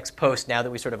sense ex post now that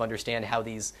we sort of understand how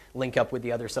these link up with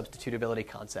the other substitutability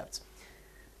concepts.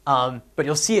 But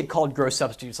you'll see it called gross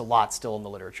substitutes a lot still in the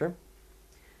literature.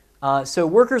 So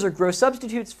workers are gross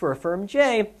substitutes for a firm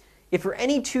J if for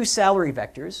any two salary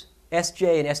vectors,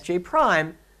 Sj and Sj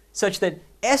prime, such that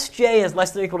Sj is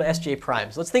less than or equal to Sj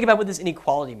prime. So let's think about what this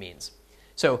inequality means.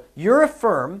 So you're a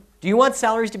firm. Do you want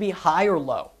salaries to be high or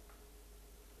low?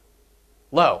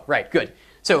 Low, right, good.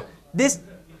 So this...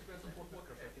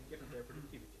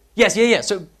 Yes, yeah.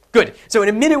 So good. So in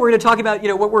a minute we're going to talk about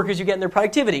what workers you get in their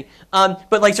productivity.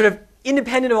 But like sort of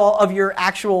independent of your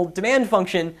actual demand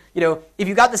function, if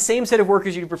you got the same set of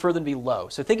workers, you'd prefer them to be low.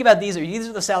 So think about these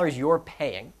are the salaries you're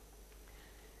paying.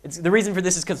 The reason for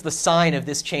this is because the sign of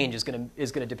this change is going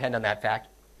to depend on that fact.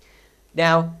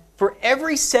 Now, for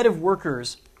every set of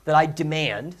workers that I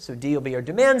demand, so D will be our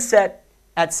demand set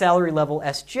at salary level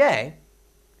Sj,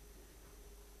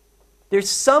 there's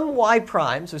some y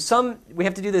prime, so we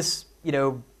have to do this,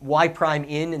 y prime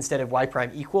in instead of y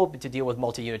prime equal to deal with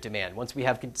multi-unit demand. Once we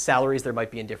have salaries, there might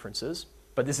be indifferences,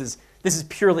 but this is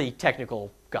purely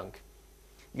technical gunk.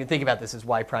 You can think about this as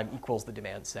y prime equals the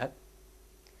demand set.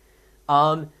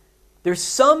 There's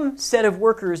some set of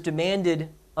workers demanded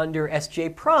under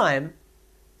Sj prime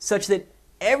such that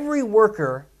every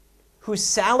worker whose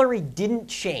salary didn't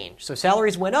change, so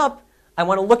salaries went up, I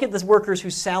want to look at the workers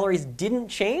whose salaries didn't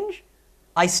change,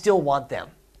 I still want them.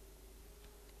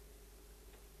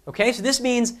 Okay, so this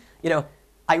means,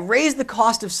 I raise the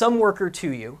cost of some worker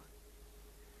to you.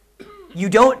 You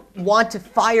don't want to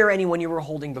fire anyone you were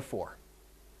holding before.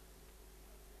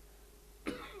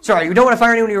 Sorry, you don't want to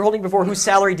fire anyone you were holding before whose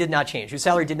salary did not change,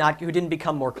 who didn't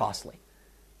become more costly.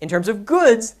 In terms of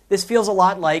goods, this feels a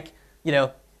lot like,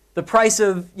 the price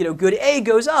of, good A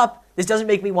goes up. This doesn't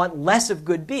make me want less of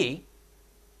good B.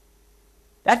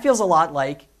 That feels a lot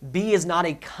like B is not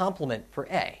a complement for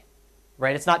A,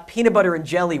 right? It's not peanut butter and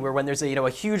jelly where when there's a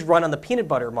huge run on the peanut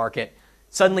butter market,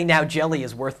 suddenly now jelly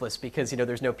is worthless because,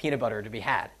 there's no peanut butter to be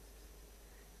had.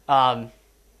 You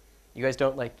guys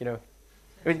don't like,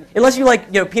 unless you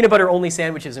like, peanut butter only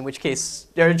sandwiches, in which case,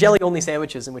 there are jelly only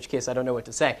sandwiches, in which case I don't know what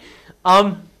to say.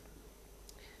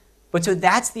 But so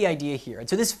that's the idea here. And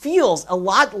so this feels a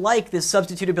lot like this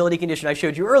substitutability condition I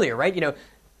showed you earlier, right?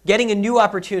 Getting a new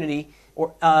opportunity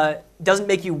doesn't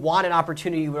make you want an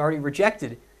opportunity you already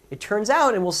rejected. It turns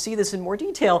out, and we'll see this in more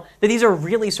detail, that these are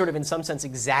really sort of in some sense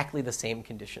exactly the same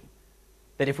condition.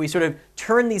 That if we sort of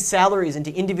turn these salaries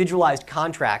into individualized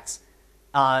contracts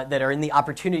that are in the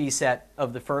opportunity set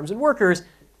of the firms and workers,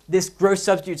 this gross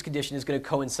substitutes condition is going to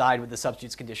coincide with the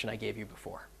substitutes condition I gave you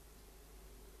before.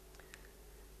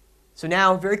 So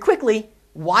now, very quickly,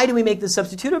 why do we make the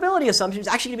substitutability assumption? It's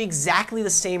actually going to be exactly the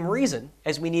same reason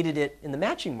as we needed it in the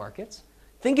matching markets.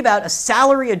 Think about a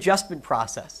salary adjustment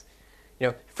process.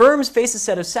 Firms face a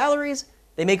set of salaries.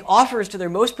 They make offers to their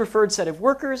most preferred set of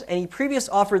workers. Any previous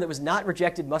offer that was not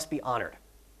rejected must be honored.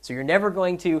 So you're never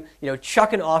going to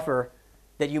chuck an offer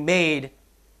that you made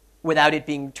without it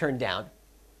being turned down.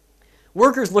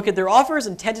 Workers look at their offers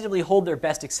and tentatively hold their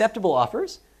best acceptable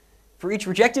offers. For each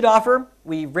rejected offer,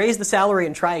 we raise the salary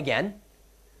and try again.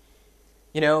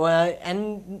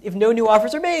 And if no new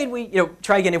offers are made, we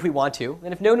try again if we want to.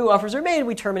 And if no new offers are made,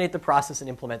 we terminate the process and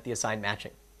implement the assigned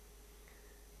matching.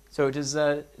 So does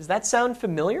that sound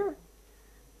familiar?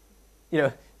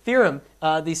 Theorem,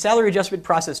 the salary adjustment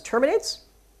process terminates.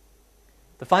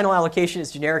 The final allocation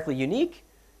is generically unique.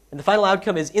 And the final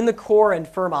outcome is in the core and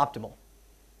firm optimal.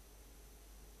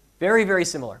 Very, very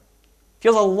similar.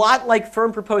 Feels a lot like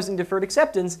firm proposing deferred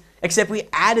acceptance, except we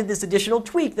added this additional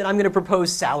tweak that I'm going to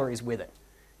propose salaries with it.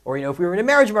 Or, if we were in a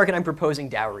marriage market, I'm proposing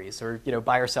dowries or,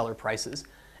 buyer-seller prices.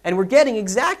 And we're getting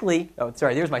exactly, oh,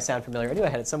 sorry, there's my sound familiar. I knew I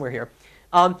had it somewhere here.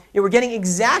 We're getting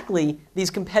exactly these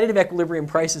competitive equilibrium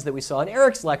prices that we saw in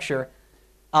Eric's lecture.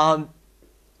 Now,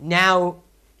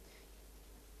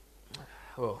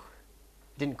 we're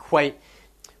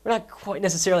not quite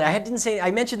necessarily,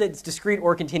 I mentioned that it's discrete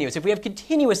or continuous. If we have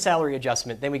continuous salary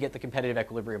adjustment, then we get the competitive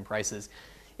equilibrium prices.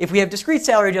 If we have discrete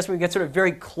salary adjustment, we get sort of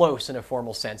very close in a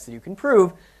formal sense that you can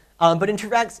prove. But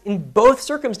in both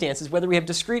circumstances, whether we have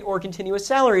discrete or continuous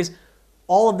salaries,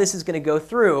 all of this is going to go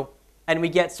through, and we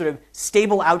get sort of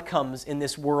stable outcomes in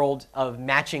this world of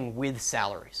matching with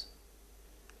salaries.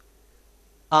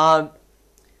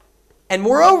 And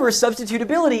moreover,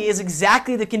 substitutability is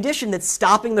exactly the condition that's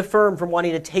stopping the firm from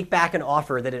wanting to take back an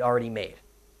offer that it already made,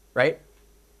 right?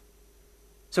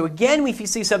 So again, we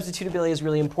see substitutability as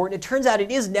really important. It turns out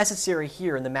it is necessary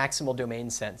here in the maximal domain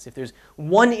sense. If there's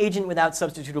one agent without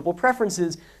substitutable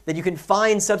preferences, then you can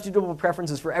find substitutable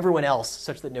preferences for everyone else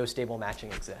such that no stable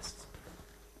matching exists.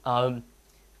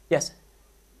 Yes?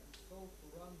 So to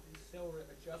run this salary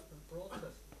adjustment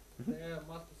process, there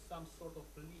must be some sort of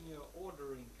linear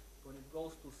ordering when it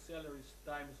goes to salaries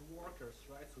times workers,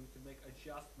 right? So you can make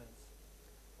adjustments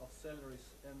of salaries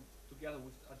and together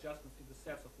with adjustments in the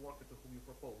sets of workers to whom you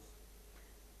propose.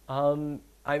 I'm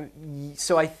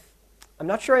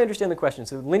not sure I understand the question.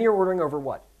 So linear ordering over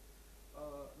what? No,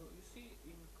 you see,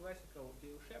 in classical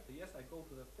Geoshepta, yes, I go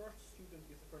to the first student,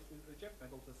 if the first student rejects, I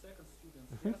go to the second student,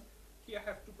 yes. Here I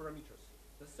have two parameters.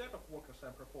 The set of workers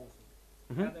I'm proposing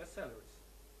and their salaries.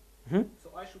 So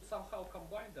I should somehow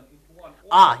combine them into one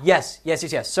order. Yes.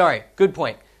 Sorry, good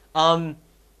point.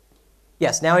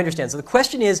 Yes, now I understand. So the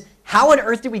question is, how on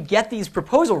earth did we get these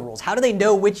proposal rules? How do they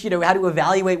know which, how to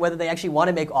evaluate whether they actually want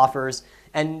to make offers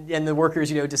and the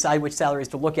workers, decide which salaries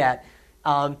to look at?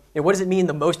 What does it mean,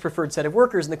 the most preferred set of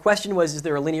workers? And the question was, is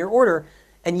there a linear order?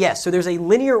 And yes, so there's a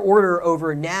linear order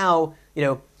over now,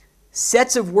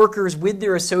 sets of workers with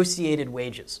their associated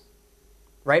wages,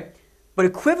 right?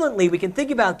 But equivalently, we can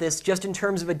think about this just in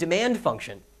terms of a demand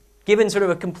function. Given sort of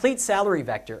a complete salary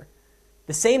vector,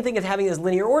 the same thing as having this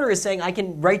linear order is saying I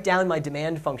can write down my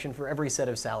demand function for every set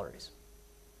of salaries.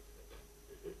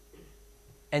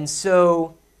 And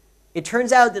so it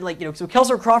turns out that, so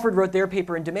Kelso Crawford wrote their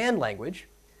paper in demand language,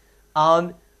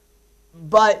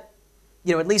 but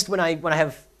at least when I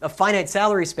have a finite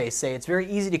salary space, say, it's very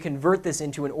easy to convert this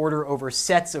into an order over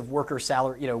sets of worker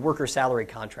salary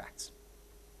contracts.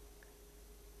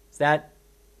 Is that?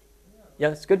 Yeah,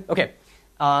 that's good. Okay.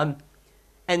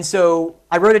 And so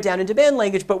I wrote it down in demand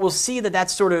language, but we'll see that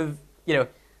that's sort of,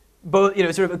 both,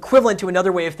 sort of equivalent to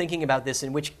another way of thinking about this,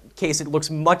 in which case it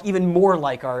looks even more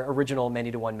like our original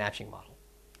many-to-one matching model.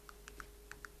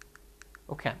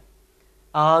 Okay.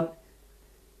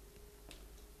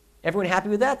 Everyone happy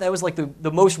with that? That was like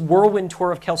the most whirlwind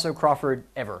tour of Kelso Crawford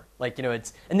ever. And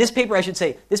this paper, I should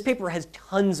say, this paper has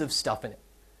tons of stuff in it.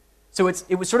 So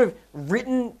it was sort of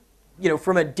written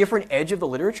from a different edge of the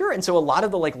literature, and so a lot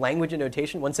of the language and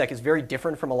notation, one sec, is very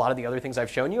different from a lot of the other things I've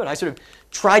shown you, and I sort of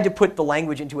tried to put the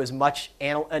language into as much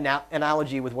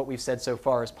analogy with what we've said so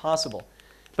far as possible.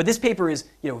 But this paper is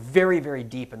very, very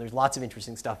deep, and there's lots of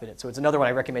interesting stuff in it. So it's another one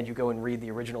I recommend you go and read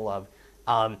the original of,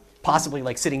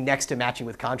 possibly sitting next to matching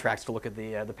with contracts to look at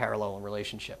the parallel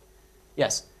relationship.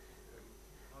 Yes?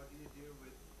 How do you deal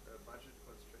with budget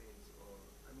constraints? Or,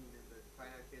 I mean, in the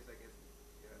finite case, I guess,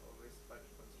 always budget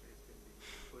constraints can be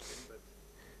put in, but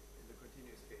in the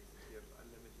continuous case, you have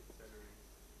unlimited salaries.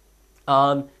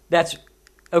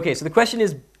 Okay, so the question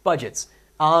is budgets.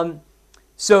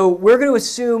 So we're going to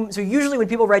assume, so usually when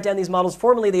people write down these models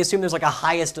formally, they assume there's a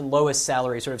highest and lowest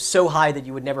salary, sort of so high that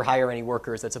you would never hire any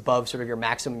workers, that's above sort of your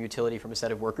maximum utility from a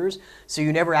set of workers. So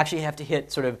you never actually have to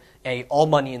hit sort of a all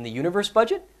money in the universe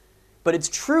budget. But it's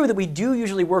true that we do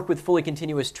usually work with fully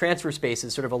continuous transfer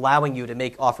spaces, sort of allowing you to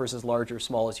make offers as large or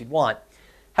small as you'd want.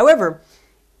 However,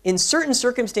 in certain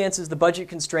circumstances, the budget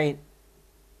constraint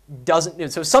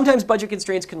doesn't. So sometimes budget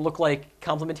constraints can look like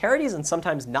complementarities and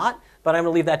sometimes not, but I'm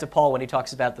going to leave that to Paul when he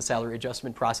talks about the salary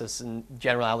adjustment process in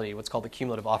generality, what's called the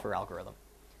cumulative offer algorithm.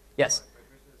 Yes? My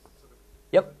question is sort of,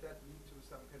 Yep. would that lead to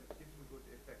some kind of given good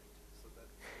effect, so that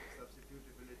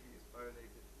substitutability is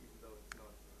violated even though it's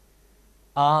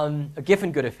not? A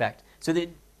Giffen good effect. So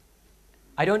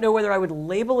I don't know whether I would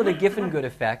label it a Giffen good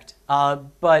effect,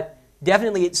 but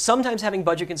definitely sometimes having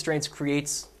budget constraints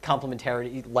creates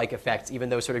complementarity-like effects, even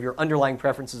though sort of your underlying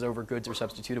preferences over goods are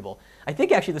substitutable. I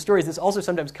think actually the story is this also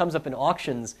sometimes comes up in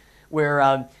auctions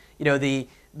where the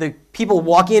people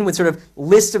walk in with sort of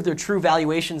lists of their true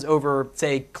valuations over,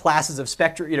 say, classes of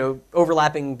spectrum,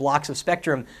 overlapping blocks of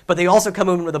spectrum, but they also come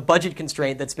in with a budget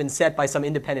constraint that's been set by some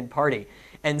independent party.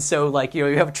 And so,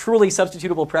 you have truly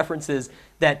substitutable preferences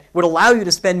that would allow you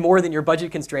to spend more than your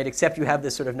budget constraint, except you have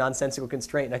this sort of nonsensical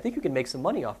constraint. And I think you can make some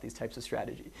money off these types of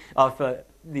strategies.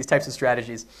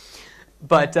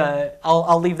 But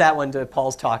I'll leave that one to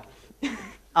Paul's talk.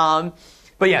 But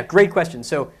yeah, great question.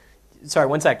 So, sorry,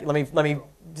 one sec. Let me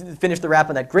finish the wrap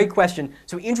on that. Great question.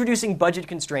 So introducing budget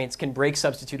constraints can break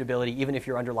substitutability, even if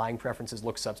your underlying preferences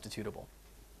look substitutable.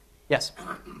 Yes.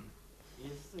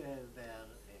 Is there a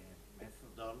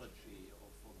methodology of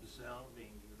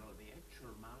observing, the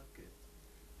actual market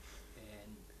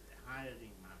and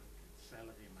hiring market,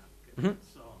 salary market, and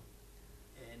so on,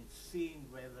 and seeing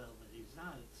whether the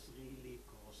results really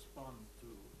correspond to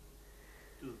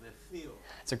the field?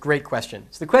 It's a great question.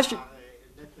 So the question.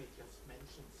 Let me just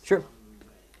mention Sure. some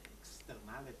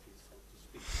externalities, so to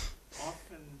speak.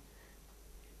 Often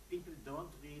people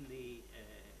don't really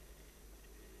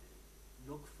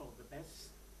look for the best,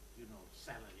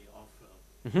 salary offer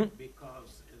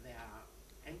because they are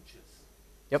anxious.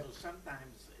 Yep. So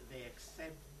sometimes they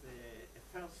accept a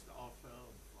first offer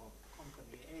of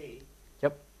company A,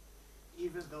 Yep.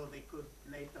 even though they could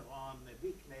later on, a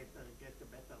week later, get a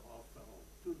better offer, or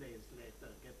 2 days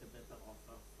later, get a better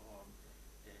offer from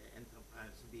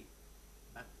Enterprise B.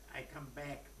 But I come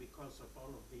back because of all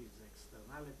of these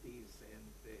externalities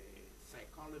and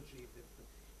psychology,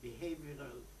 the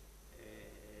behavioral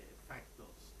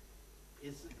factors,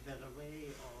 is there a way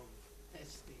of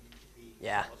testing the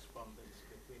correspondence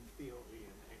between theory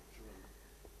and actual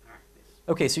practice?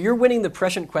 Okay, so you're winning the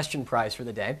prescient question prize for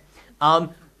the day.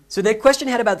 So that question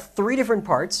had about 3 different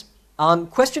parts.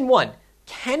 Question 1,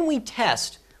 can we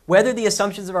test whether the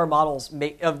assumptions of our models,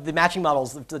 of the matching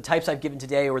models, the types I've given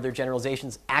today or their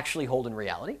generalizations actually hold in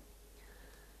reality?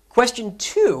 Question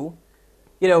 2,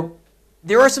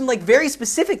 there are some very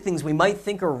specific things we might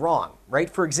think are wrong, right?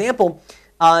 For example,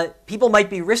 people might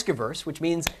be risk averse, which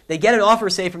means they get an offer,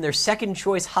 say, from their second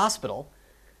choice hospital.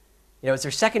 It's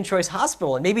their second choice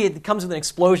hospital, and maybe it comes with an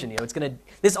explosion.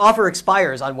 This offer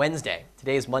expires on Wednesday.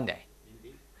 Today is Monday.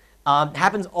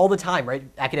 Happens all the time, right?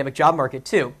 Academic job market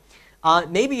too.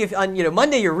 Maybe if on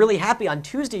Monday you're really happy, on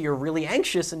Tuesday you're really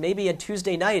anxious, and maybe on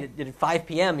Tuesday night at 5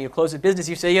 p.m. you close the business,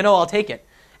 you say, I'll take it.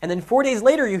 And then 4 days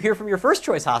later you hear from your first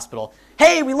choice hospital,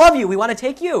 hey, we love you, we want to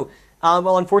take you.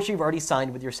 Well, unfortunately you've already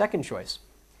signed with your second choice.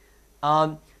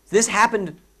 This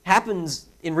happens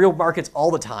in real markets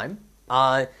all the time.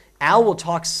 Al will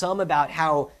talk some about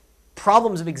how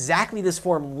problems of exactly this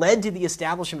form led to the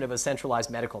establishment of a centralized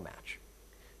medical match.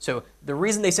 So the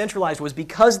reason they centralized was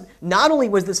because not only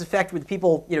was this effect with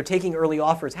people taking early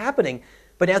offers happening,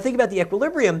 but now think about the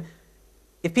equilibrium.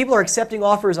 If people are accepting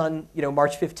offers on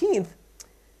March 15th,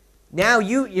 now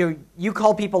you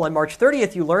call people on March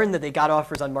 30th, you learn that they got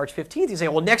offers on March 15th, you say,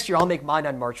 well, next year I'll make mine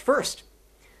on March 1st.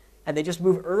 And they just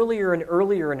move earlier and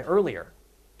earlier and earlier.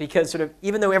 Because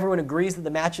even though everyone agrees that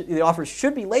the offers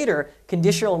should be later,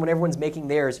 conditional on when everyone's making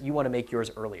theirs, you want to make yours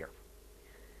earlier.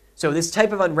 So this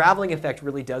type of unraveling effect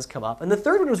really does come up. And the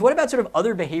third one was, what about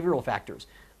other behavioral factors?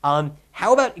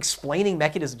 How about explaining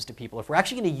mechanisms to people? If we're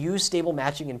actually going to use stable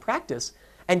matching in practice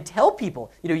and tell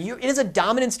people, it is a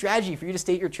dominant strategy for you to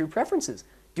state your true preferences.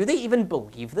 Do they even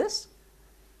believe this?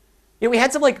 We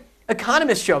had some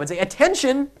economists show up and say,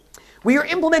 attention, we are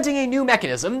implementing a new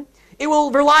mechanism. It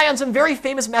will rely on some very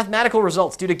famous mathematical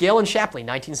results due to Gale and Shapley,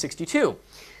 1962.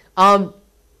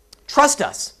 Trust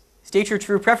us. State your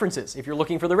true preferences. If you're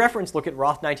looking for the reference, look at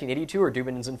Roth, 1982, or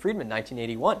Dubins and Friedman,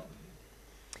 1981.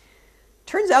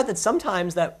 Turns out that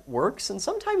sometimes that works, and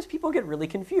sometimes people get really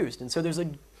confused. And so there's a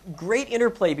great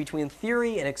interplay between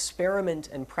theory and experiment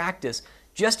and practice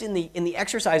just in the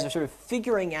exercise of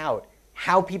figuring out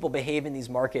how people behave in these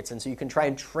markets, and so you can try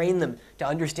and train them to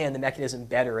understand the mechanism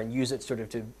better and use it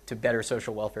to better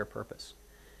social welfare purpose.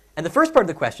 And the first part of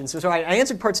the question, so I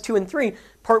answered parts 2 and 3.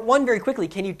 Part 1, very quickly,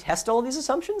 can you test all of these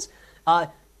assumptions?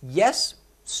 Yes,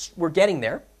 we're getting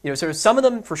there. Some of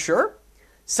them for sure.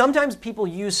 Sometimes people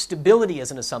use stability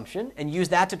as an assumption and use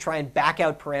that to try and back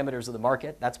out parameters of the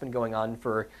market. That's been going on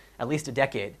for at least a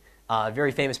decade.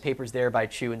 Very famous papers there by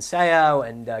Chu and Sayao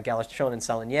and Galachon and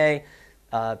Saligny.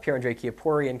 Pierre-André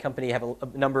Chiappori and company have a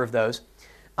number of those.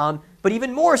 But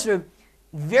even more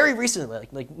very recently,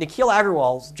 like Nikhil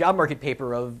Agarwal's job market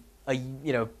paper of a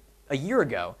year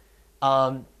ago,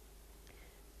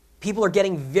 people are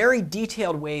getting very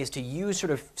detailed ways to use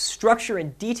structure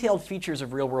and detailed features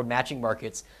of real-world matching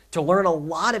markets to learn a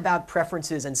lot about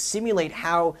preferences and simulate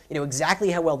how,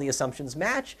 exactly how well the assumptions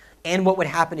match and what would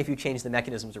happen if you change the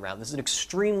mechanisms around. This is an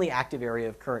extremely active area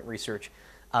of current research,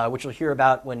 which you'll hear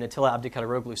about when Attila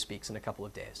Abdikadaroglu speaks in a couple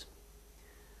of days.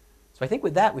 So I think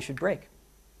with that, we should break.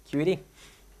 QED.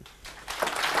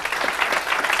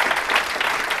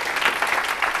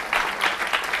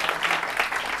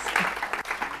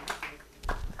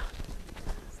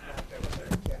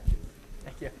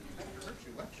 Thank you.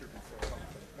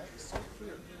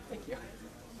 Thank you.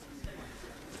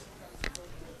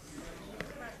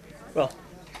 Well.